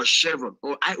or Chevron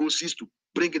or IOCs to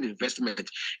bring in investment.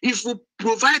 If we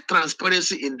provide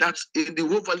transparency in the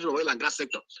whole value of oil and gas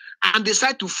sector and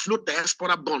decide to float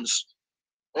diaspora bonds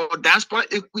or diaspora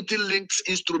equity-linked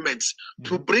instruments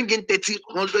to bring in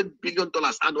 $100 billion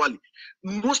annually,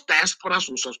 most diasporas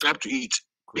will subscribe to it.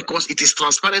 Correct. Because it is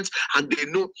transparent and they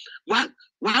know why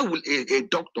will a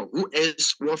doctor who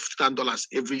earns $1,000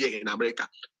 every year in America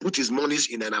put his monies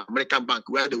in an American bank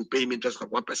where they will pay him interest of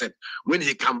 1% when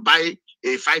he can buy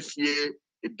a 5-year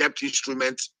debt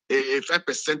instrument, a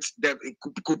 5% debt,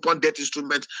 coupon debt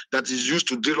instrument that is used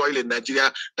to drill oil in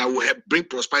Nigeria that will help bring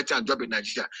prosperity and job in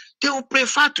Nigeria? They will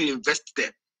prefer to invest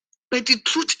there. But the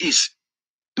truth is,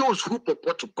 those who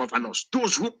purport to govern us,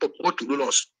 those who purport to rule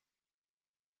us,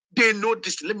 they know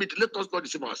this. Let us not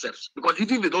deceive ourselves, because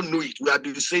even if they don't know it, we have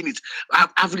been saying it.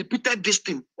 I've repeated this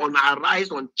thing on our rise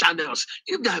on channels.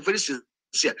 If they are very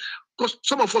sincere, because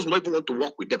some of us will not even want to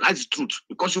work with them. That's the truth.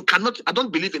 Because you cannot. I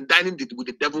don't believe in dining with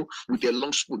the devil with a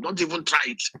long spoon. Don't even try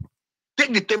it.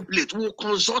 Take the template. We'll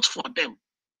consult for them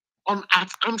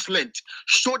at arm's length.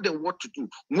 Show them what to do,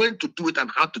 when to do it, and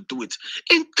how to do it.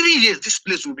 In 3 years, this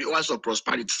place will be oasis of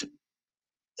prosperity.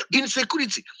 In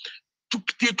security,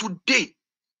 today.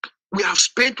 We have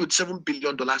spent $27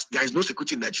 billion. There is no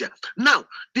security in Nigeria. Now,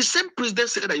 the same president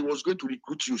said that he was going to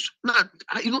recruit youth. Now,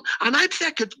 an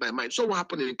idea came to my mind. So what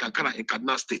happened in Kankara, in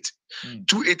Kaduna State?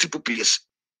 280 pupils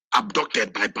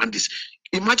abducted by bandits.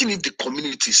 Imagine if the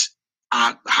communities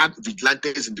had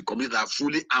vigilantes in the community that are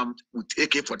fully armed with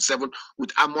AK-47,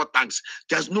 with armor tanks.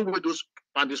 There's no way those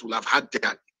bandits will have had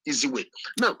their easy way.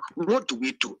 Now, what do?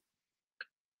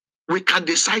 We can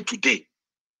decide today,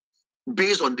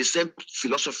 based on the same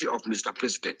philosophy of Mr.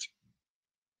 President.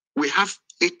 We have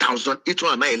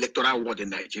 8,809 electoral ward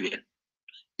in Nigeria.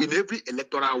 In every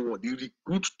electoral ward, you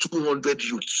recruit 200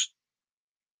 youths.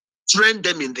 Train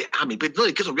them in the army, but not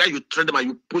in case of where you train them and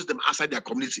you post them outside their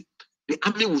community. The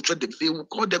army will train them. They will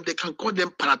call them, they can call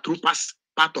them paratroopers,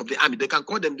 part of the army. They can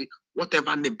call them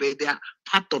whatever name, but they are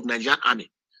part of Nigerian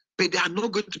army. But they are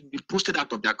not going to be posted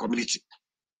out of their community.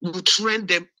 You train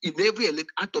them in every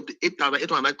out of the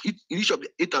 8,809, in each of the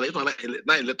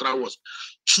 8,809 electoral wards.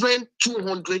 Train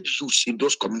 200 youths in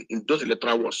those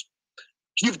electoral wards.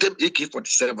 Give them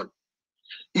AK-47.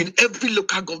 In every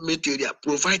local government area,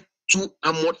 provide 2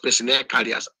 armored personnel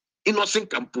carriers.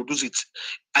 Innocent can produce it,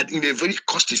 and in a very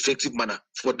cost-effective manner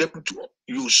for them to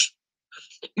use.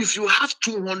 If you have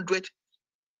 200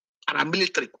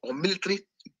 paramilitary or military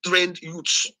trained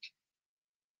youths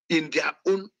in their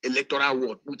own electoral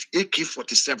ward with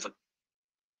AK-47.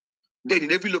 Then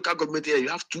in every local government area, you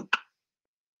have 2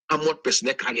 armored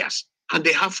personnel carriers, and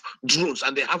they have drones,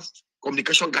 and they have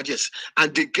communication gadgets,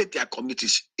 and they get their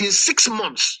communities. In 6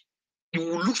 months, you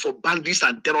will look for bandits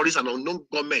and terrorists and unknown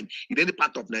gunmen in any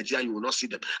part of Nigeria. You will not see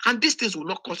them. And these things will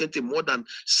not cost anything more than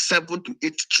 7 to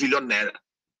 8 trillion naira,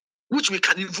 which we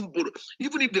can even borrow.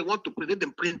 Even if they want to print, let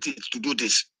them print it to do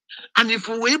this. And if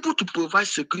we were able to provide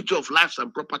security of lives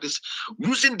and properties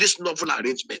using this novel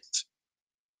arrangement,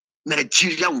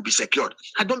 Nigeria will be secured.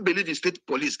 I don't believe in state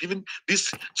police giving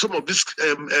some of these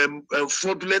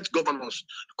fraudulent governors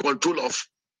control of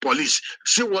police.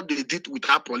 See what they did with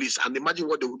our police, and imagine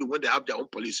what they will do when they have their own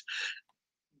police.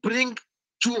 bring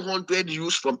 200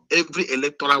 youths from every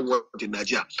electoral ward in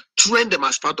Nigeria, train them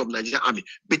as part of Nigerian army,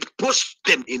 but post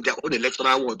them in their own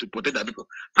electoral ward to protect their people,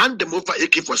 hand them over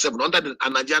AK-47 under the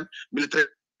Nigerian military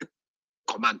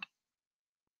command.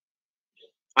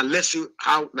 And let's see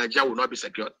how Nigeria will not be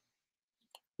secured.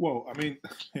 Well, I mean,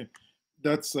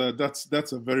 that's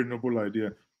a very noble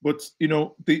idea. But you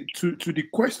know, to the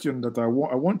question that I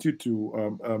want you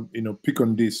to you know, pick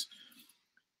on this.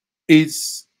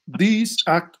 Is this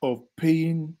act of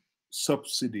paying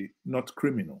subsidy not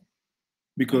criminal?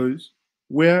 Because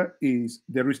there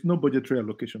is no budgetary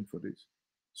allocation for this.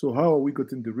 So how are we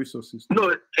getting the resources?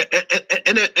 No,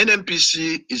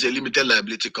 NNPC is a limited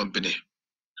liability company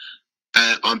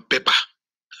on paper.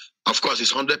 Of course,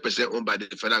 it's 100% owned by the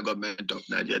federal government of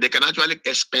Nigeria. They can actually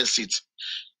expense it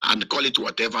and call it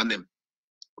whatever name.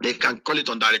 They can call it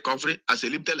under recovery. As a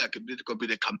limited liability company,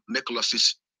 they can make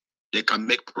losses. They can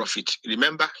make profit.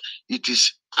 Remember, it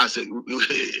is as a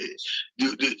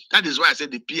that is why I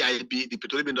said the PIB, the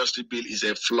Petroleum Industry Bill, is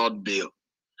a flawed bill,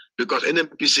 because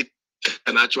NNPC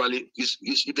can actually,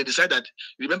 if they decide that,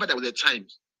 remember there was a time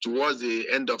towards the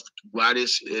end of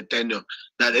Buhari's tenure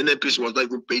that NNPC was not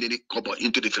even paying any copper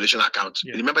into the federation account.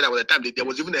 Yeah. Remember there was a time there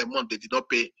was even a month they did not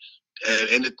pay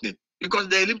anything, because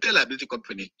they're a limited liability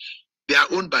company. They are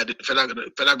owned by the federal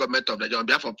government of Nigeria on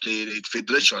behalf of the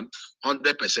federation,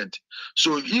 100%.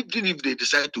 So even if they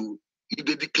decide to, if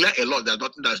they declare a law, there's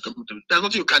nothing that's coming to, there's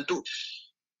nothing you can do.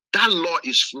 That law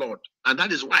is flawed, and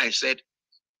that is why I said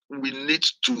we need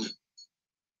to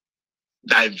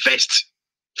divest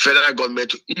federal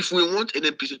government. If we want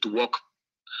NNPC to work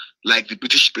like the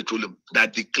British Petroleum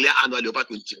that declare annually over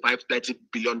 $25-30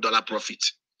 billion profit,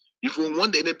 if we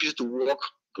want the NNPC to work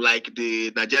like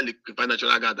the Nigerian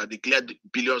National Guard that declared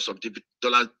billions of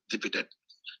dollars dividend,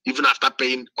 even after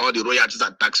paying all the royalties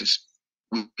and taxes,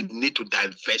 we need to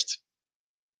divest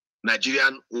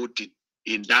Nigerian holding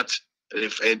in that. In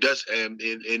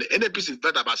NNPC is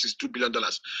about $62 billion.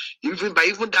 Even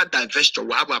that divestiture,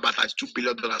 we have about $2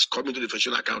 billion coming to the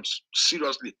federation accounts,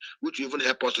 seriously, which will even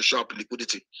help us to show up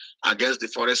liquidity against the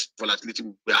forest volatility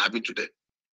we are having today.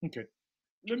 Okay,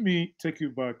 let me take you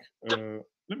back.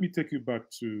 Let me take you back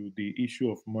to the issue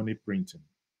of money printing.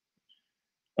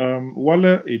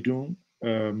 Wale Edun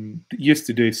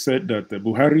yesterday said that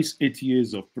Buhari's 8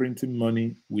 years of printing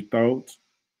money without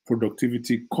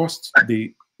productivity cost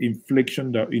the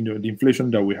inflation that the inflation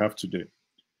that we have today.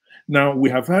 Now we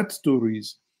have had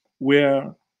stories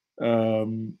where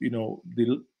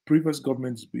the previous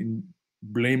government's been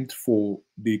blamed for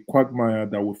the quagmire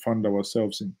that we found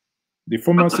ourselves in. The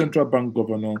former central bank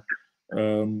governor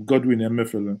Godwin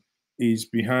Emefiele is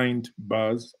behind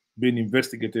bars, being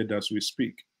investigated as we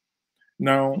speak.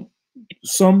 Now,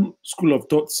 some school of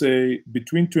thought say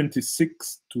between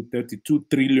 26 to 32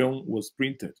 trillion was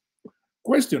printed.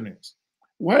 Question is,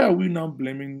 why are we now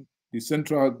blaming the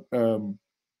central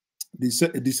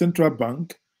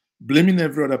bank, blaming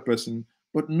every other person,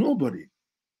 but nobody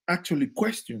actually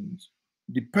questions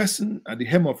the person at the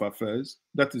helm of affairs,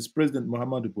 that is President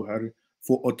Muhammadu Buhari,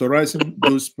 for authorizing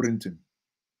those printing?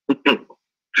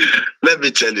 Let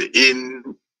me tell you,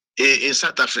 in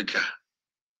South Africa,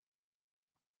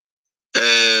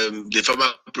 the former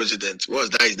president, what was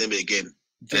that his name again?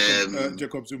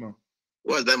 Jacob Zuma.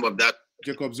 What was the name of that?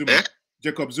 Jacob Zuma.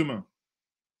 Jacob Zuma.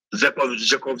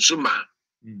 Jacob Zuma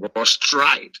was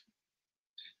tried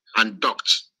and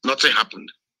docked. Nothing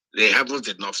happened. The heavens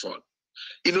did not fall.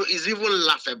 You know, it's even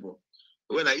laughable.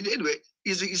 Anyway,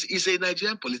 it's a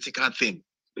Nigerian political thing.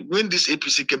 When this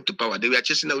APC came to power, they were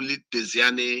chasing only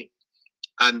Teziani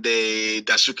and the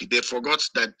Dasuki. They forgot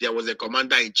that there was a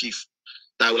commander-in-chief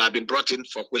that would have been brought in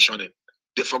for questioning.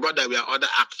 They forgot that we are other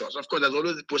actors. Of course, there's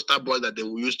always the poster boy that they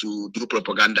will use to do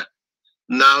propaganda.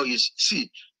 Now,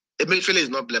 Emefiele is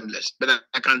not blameless, but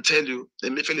I can tell you,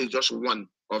 Emefiele is just one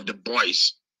of the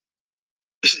boys.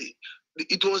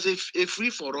 It was a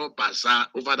free-for-all bazaar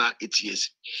over that 8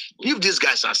 years. If these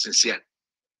guys are sincere,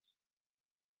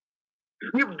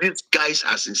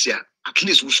 at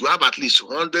least we should have at least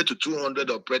 100 to 200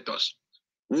 operators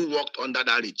who worked under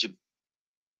that regime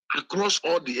across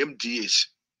all the MDAs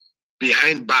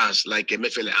behind bars like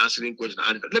Emefiele answering questions.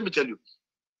 And let me tell you,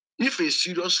 if a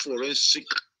serious forensic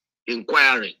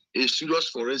inquiry, a serious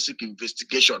forensic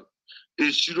investigation,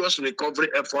 a serious recovery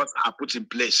efforts are put in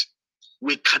place,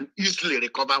 we can easily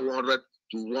recover $100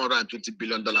 to $120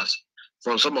 billion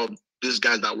from some of these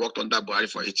guys that worked under Buhari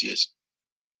for 8 years.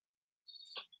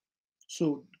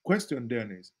 So the question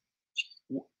then is,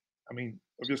 I mean,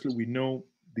 obviously we know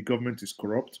the government is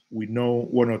corrupt. We know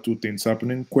one or two things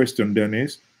happening. Question then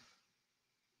is,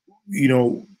 you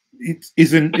know, it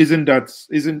isn't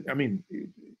I mean,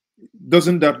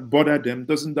 doesn't that bother them?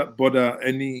 Doesn't that bother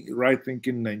any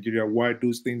right-thinking Nigeria? Why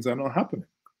those things are not happening?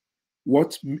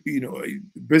 What,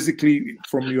 basically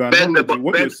from your analogy,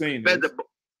 what you're saying is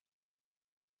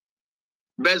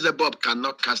Beelzebub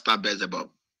cannot cast out Beelzebub.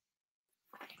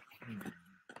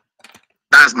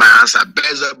 That's my answer.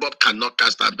 Beelzebub cannot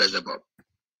cast out Beelzebub.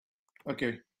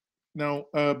 Okay. Now,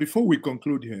 before we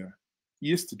conclude here,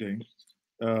 yesterday,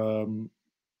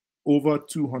 over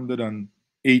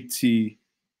 280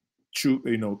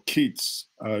 kids,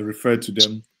 referred to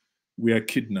them, were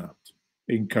kidnapped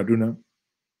in Kaduna.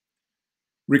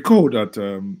 Recall that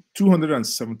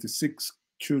 276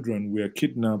 children were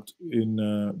kidnapped in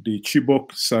the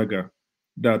Chibok saga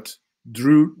that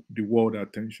drew the world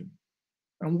attention.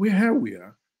 And here we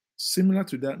are, similar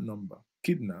to that number,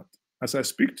 kidnapped. As I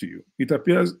speak to you, it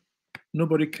appears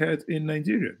nobody cared in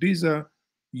Nigeria. These are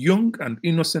young and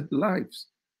innocent lives.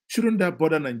 Shouldn't that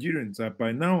bother Nigerians?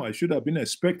 By now, I should have been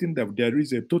expecting that there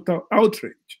is a total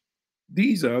outrage.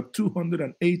 These are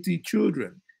 280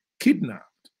 children kidnapped.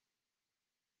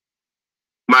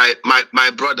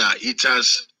 My brother, it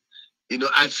has,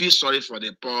 I feel sorry for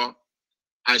the poor.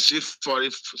 I feel sorry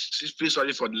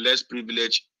for the less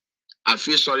privileged. I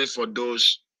feel sorry for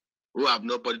those who have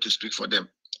nobody to speak for them.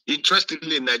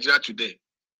 Interestingly, in Nigeria today,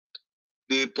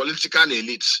 the political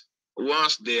elites,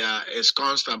 once they are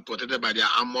ensconced and protected by their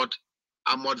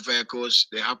armored vehicles,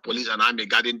 they have police and army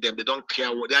guarding them. They don't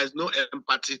care. There is no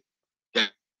empathy.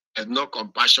 There's no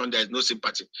compassion. There's no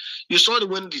sympathy. You saw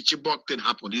when the Chibok thing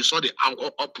happened. You saw the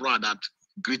uproar that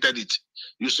greeted it.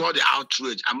 You saw the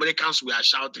outrage. Americans were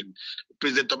shouting.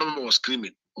 President Obama was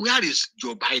screaming. Where is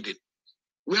Joe Biden?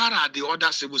 Where are the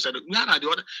other civil servants? Where are the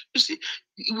other? You see,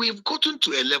 we've gotten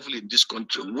to a level in this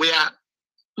country where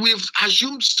we've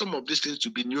assumed some of these things to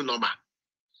be new normal.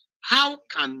 How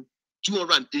can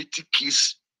 280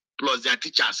 kids plus their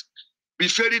teachers be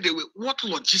ferried away? What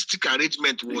logistic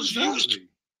arrangement was used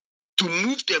to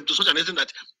move them to such an extent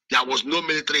that there was no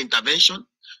military intervention?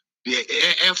 The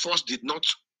Air Force did not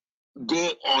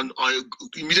go on or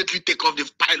immediately take off the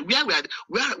pile.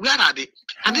 Where are they?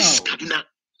 And this is Kaduna.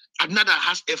 Kaduna that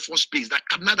has Air Force base, that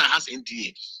Kaduna that has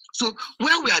NDA. So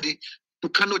where were the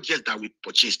Tucano jets that we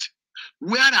purchased?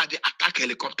 Where are the attack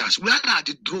helicopters? Where are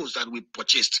the drones that we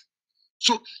purchased?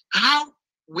 So how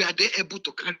were they able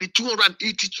to carry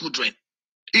 280 children,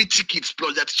 80 kids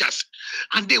plus their teachers?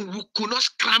 And then we could not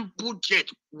scramble jet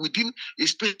within a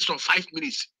space of 5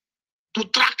 minutes to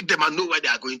track them and know where they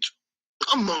are going to.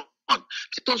 Come on,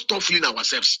 let us stop fooling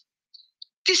ourselves.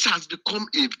 This has become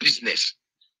a business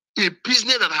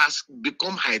that has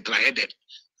become hydra-headed.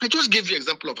 I just gave you an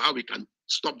example of how we can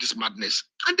stop this madness.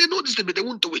 And they know this, but they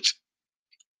won't do it.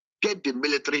 Get the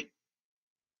military.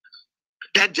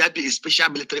 Let there be a special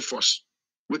military force.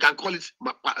 We can call it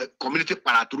community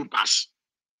paratroopers.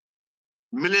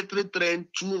 Military trained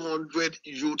 200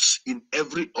 youths in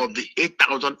every of the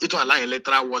 8,000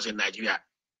 electoral wards in Nigeria.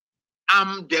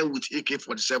 Arm them with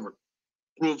AK-47.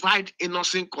 Provide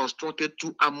innocent constructed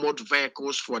 2 armored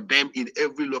vehicles for them in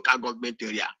every local government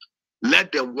area.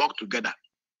 Let them work together.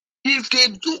 If they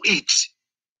do it,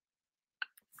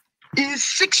 in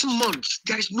 6 months,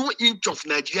 there is no inch of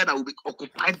Nigeria that will be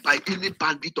occupied by any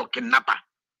bandit or kidnapper.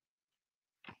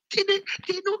 They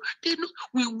know.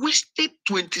 We wasted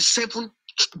 $27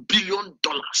 billion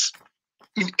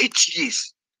in 8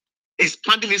 years,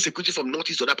 expanding insecurity from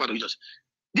northeast to other part of regions.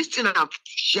 This thing I have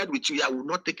shared with you, I will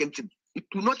not take anything. It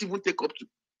will not even take up to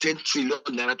 10 trillion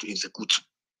naira to execute.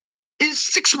 In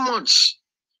 6 months,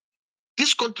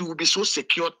 this country will be so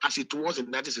secure as it was in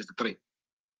 1963.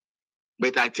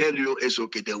 But I tell you,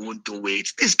 Ezeoke, they won't do it.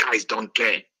 These guys don't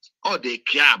care. All they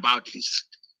care about is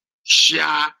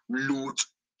share, loot,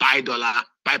 buy dollar,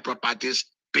 buy properties,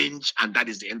 pinch, and that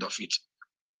is the end of it.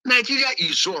 Nigeria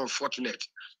is so unfortunate.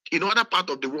 In other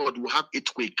parts of the world, we have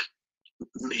earthquake,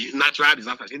 natural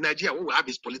disasters. In Nigeria, what we have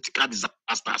is political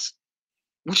disasters,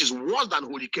 which is worse than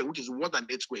hurricane, which is worse than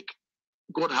earthquake.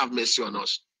 God have mercy on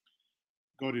us.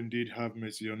 God indeed have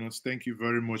mercy on us. Thank you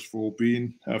very much for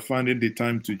finding the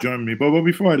time to join me. But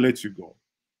before I let you go,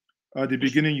 at the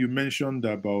beginning you mentioned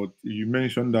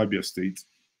Abia State.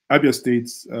 Abia State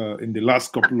in the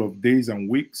last couple of days and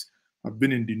weeks have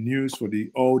been in the news for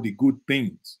all the good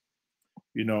things.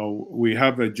 We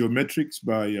have a geometrics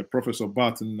by Professor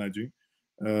Barton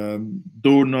Nnaemeka,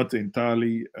 though not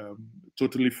entirely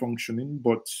totally functioning,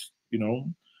 but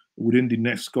within the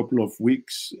next couple of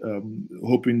weeks,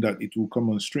 hoping that it will come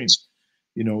on stream.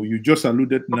 You just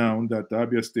alluded now that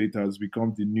Abia State has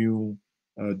become the new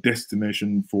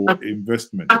destination for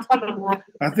investment.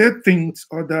 Are there things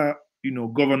other,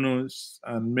 governors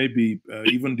and maybe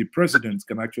even the presidents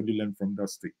can actually learn from that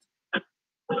state?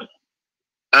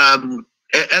 LSOT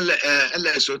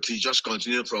just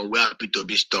continued from where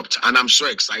P2B stopped, and I'm so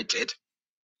excited.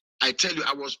 I tell you,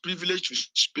 I was privileged to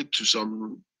speak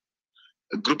to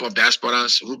a group of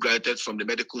diasporans who graduated from the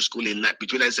medical school in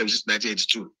between 1976 and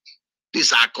 1982.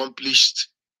 These are accomplished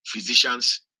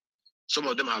physicians. Some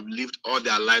of them have lived all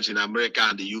their lives in America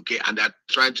and the UK, and they're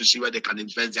trying to see where they can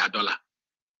invest their dollar.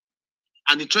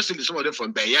 And interestingly, some of them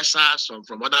from Bayelsa, some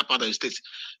from other parts of the state.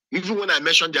 Even when I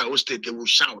mentioned their own state, they will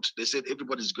shout. They said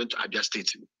everybody's going to Abia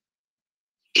State.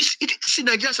 See,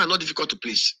 Nigerians are not difficult to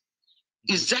please.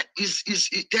 There's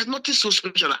nothing so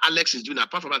special that Alex is doing.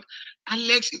 Apart from that,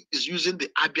 Alex is using the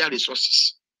Abia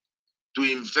resources to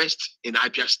invest in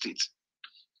Abia State,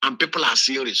 and people are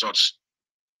seeing results.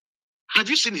 Have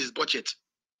you seen his budget?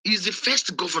 He's the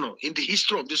first governor in the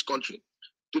history of this country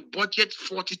to budget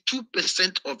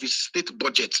 42% of his state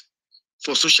budget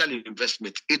for social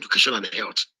investment, education, and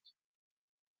health.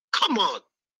 Come on.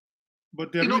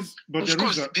 But there is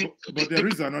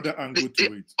another angle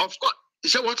to it. Of course. You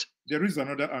say what? There is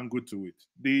another angle to it.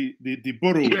 The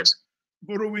borrowing. Yes.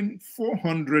 Borrowing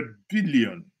 400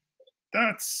 billion.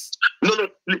 That's no.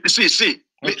 See.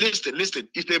 Okay. Listen.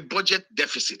 It's a budget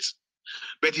deficit.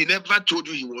 But he never told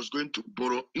you he was going to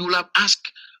borrow. You will have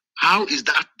asked, how is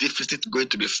that deficit going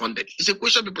to be funded? It's a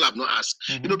question people have not asked.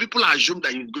 Mm-hmm. People assume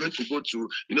that he's going to go to,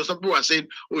 some people are saying,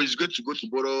 oh, he's going to go to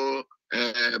borrow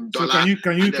dollar. So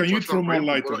can you throw more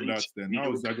light on that then?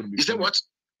 How is that going to be funded? You say what?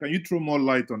 Can you throw more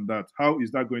light on that? How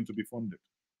is that going to be funded?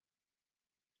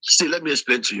 See, let me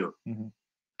explain to you. Mm-hmm.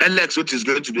 LXOT is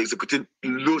going to be executing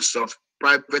loads of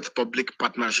private-public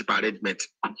partnership arrangement.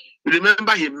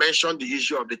 Remember, he mentioned the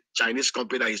issue of the Chinese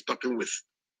company that he's talking with,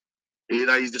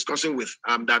 that he's discussing with,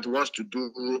 that wants to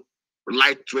do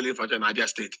light rail infrastructure in Abia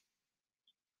State.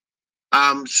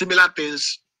 Similar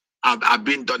things are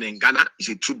being done in Ghana. It's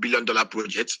a $2 billion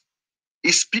project.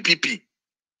 It's PPP,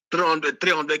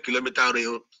 300-kilometer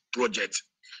rail project.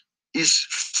 It's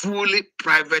fully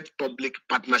private-public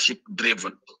partnership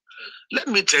driven. Let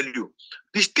me tell you,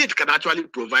 the state can actually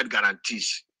provide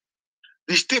guarantees.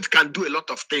 The state can do a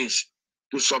lot of things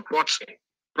to support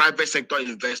private sector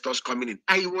investors coming in.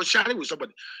 I was sharing with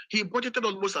somebody. He budgeted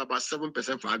almost about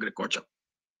 7% for agriculture.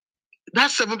 That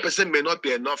 7% may not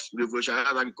be enough to revolutionize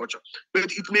agriculture,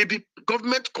 but it may be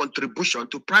government contribution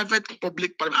to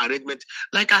private-public arrangement.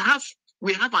 Like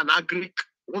we have an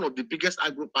one of the biggest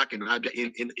agro park in Abia,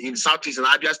 in Southeast in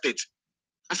Abia State.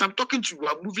 As I'm talking to you, we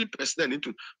are moving personnel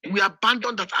into. We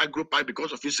abandoned that agro park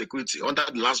because of insecurity under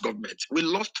the last government. We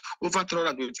lost over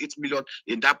 328 million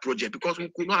in that project because we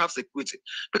could not have security.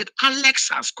 But Alex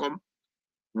has come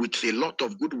with a lot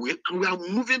of goodwill, and we are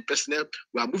moving personnel,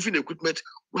 we are moving equipment,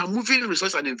 we are moving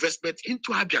resources and investment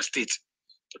into Abia State.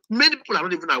 Many people are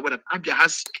not even aware that Abia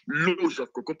has loads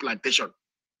of cocoa plantation.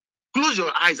 Close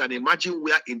your eyes and imagine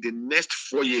where in the next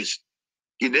 4 years,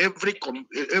 in every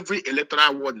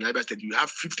electoral ward in Abia State, you have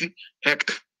 50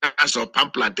 hectares of palm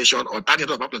plantation or 30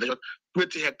 hectares of palm plantation,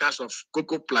 20 hectares of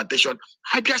cocoa plantation.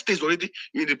 Abia State is already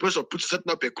in the process of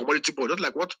setting up a commodity board, just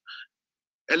like what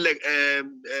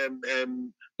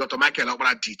Dr. Michael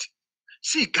Obiaraeri did.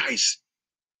 See, guys,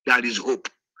 there is hope.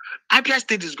 Abia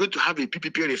State is going to have a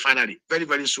PPP refinery very,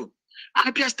 very soon.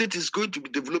 Abia State is going to be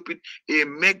developing a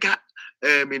mega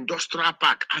industrial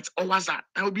park at Owaza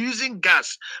that will be using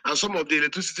gas and some of the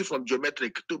electricity from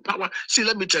geometric to power. See,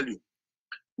 let me tell you,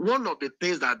 one of the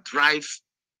things that drive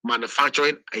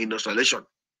manufacturing and industrialization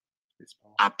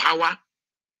are power,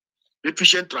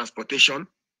 efficient transportation,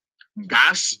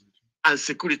 gas, and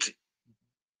security.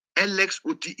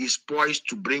 LXOT is poised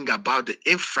to bring about the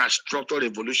infrastructure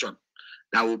revolution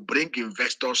that will bring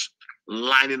investors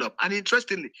lining up. And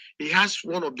interestingly, he has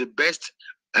one of the best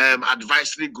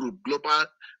advisory group, global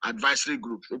advisory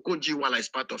group. Okonji-Iweala is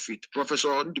part of it. Professor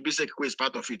Ndubisi is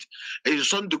part of it. And his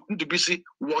son Ndubisi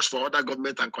works for other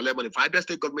government and collect money. For Abia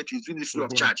State government, he's doing it free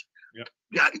of charge.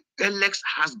 Yeah, LX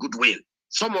has goodwill.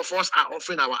 Some of us are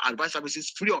offering our advice services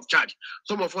free of charge.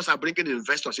 Some of us are bringing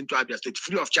investors into Abia State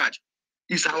free of charge.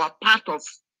 It's our part of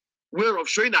way of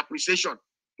showing appreciation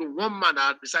to one man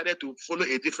that decided to follow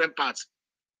a different path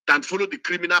than follow the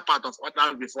criminal part of what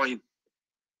happened before him.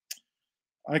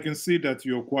 I can see that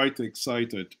you're quite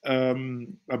excited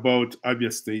about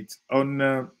Abia State.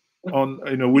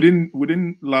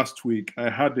 Within last week, I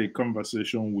had a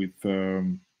conversation with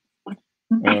the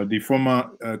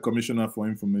former Commissioner for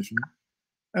Information,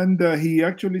 and he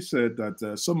actually said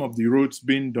that some of the roads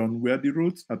being done were the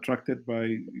roads attracted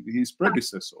by his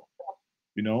predecessor.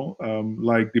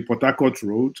 Like the Port Harcourt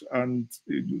Road, and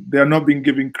they are not being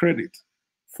given credit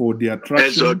for the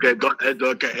attraction.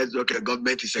 Ezeoke,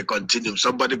 government is a continuum.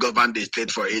 Somebody governed the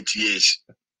state for 8 years.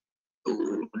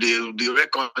 The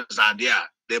records are there.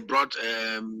 They brought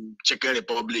Czech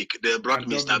Republic. They brought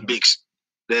Mr. Biggs.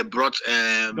 They brought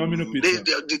Domino Pizza.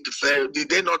 Did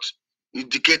they not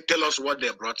indicate, tell us what they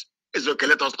brought? It's okay,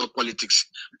 let us talk politics.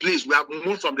 Please, we have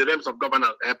moved from the realms of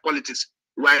governance, politics.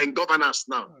 We are in governance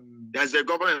now. There's a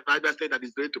governor in Nigeria State that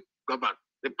is going to govern.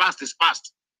 The past is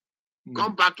past.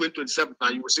 Come back 2027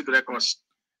 and you will see the records.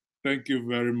 Thank you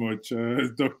very much.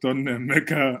 Dr.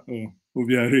 Nnaemeka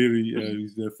Obiaraeri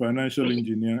is a financial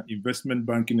engineer, investment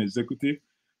banking executive,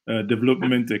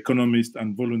 development economist,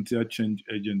 and volunteer change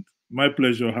agent. My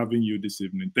pleasure having you this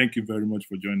evening. Thank you very much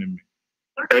for joining me.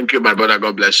 Thank you, my brother.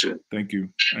 God bless you. Thank you,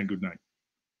 and good night.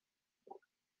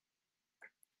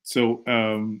 So,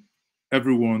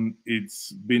 everyone,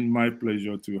 it's been my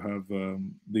pleasure to have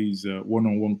this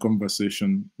one-on-one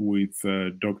conversation with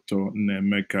Dr.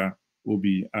 Nnaemeka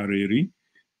Obiaraeri,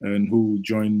 and who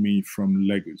joined me from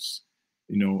Lagos.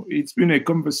 You know, it's been a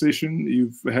conversation.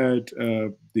 You've heard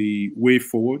the way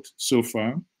forward so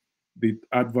far. The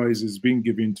advice is being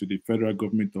given to the federal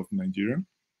government of Nigeria.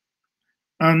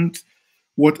 And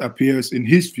what appears in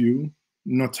his view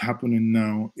not happening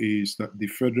now is that the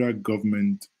federal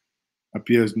government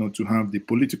appears not to have the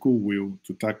political will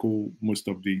to tackle most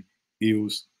of the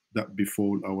ills that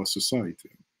befall our society.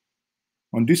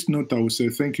 On this note, I will say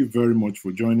thank you very much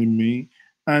for joining me.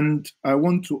 And I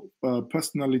want to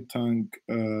personally thank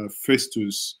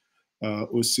Festus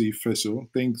O.C. Feso.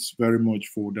 Thanks very much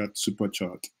for that super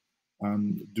chat.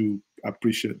 And do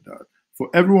appreciate that. For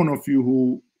every one of you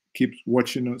who keeps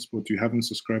watching us, but you haven't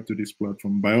subscribed to this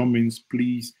platform, by all means,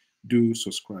 please do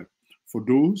subscribe. For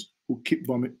those who keep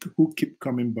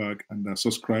coming back and are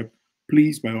subscribed,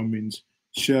 please, by all means,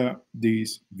 share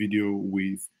this video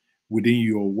within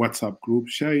your WhatsApp group.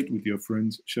 Share it with your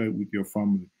friends. Share it with your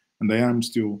family. And I am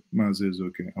still Maazi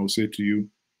Ezeoke. I will say to you,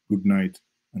 good night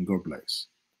and God bless.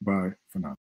 Bye for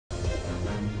now.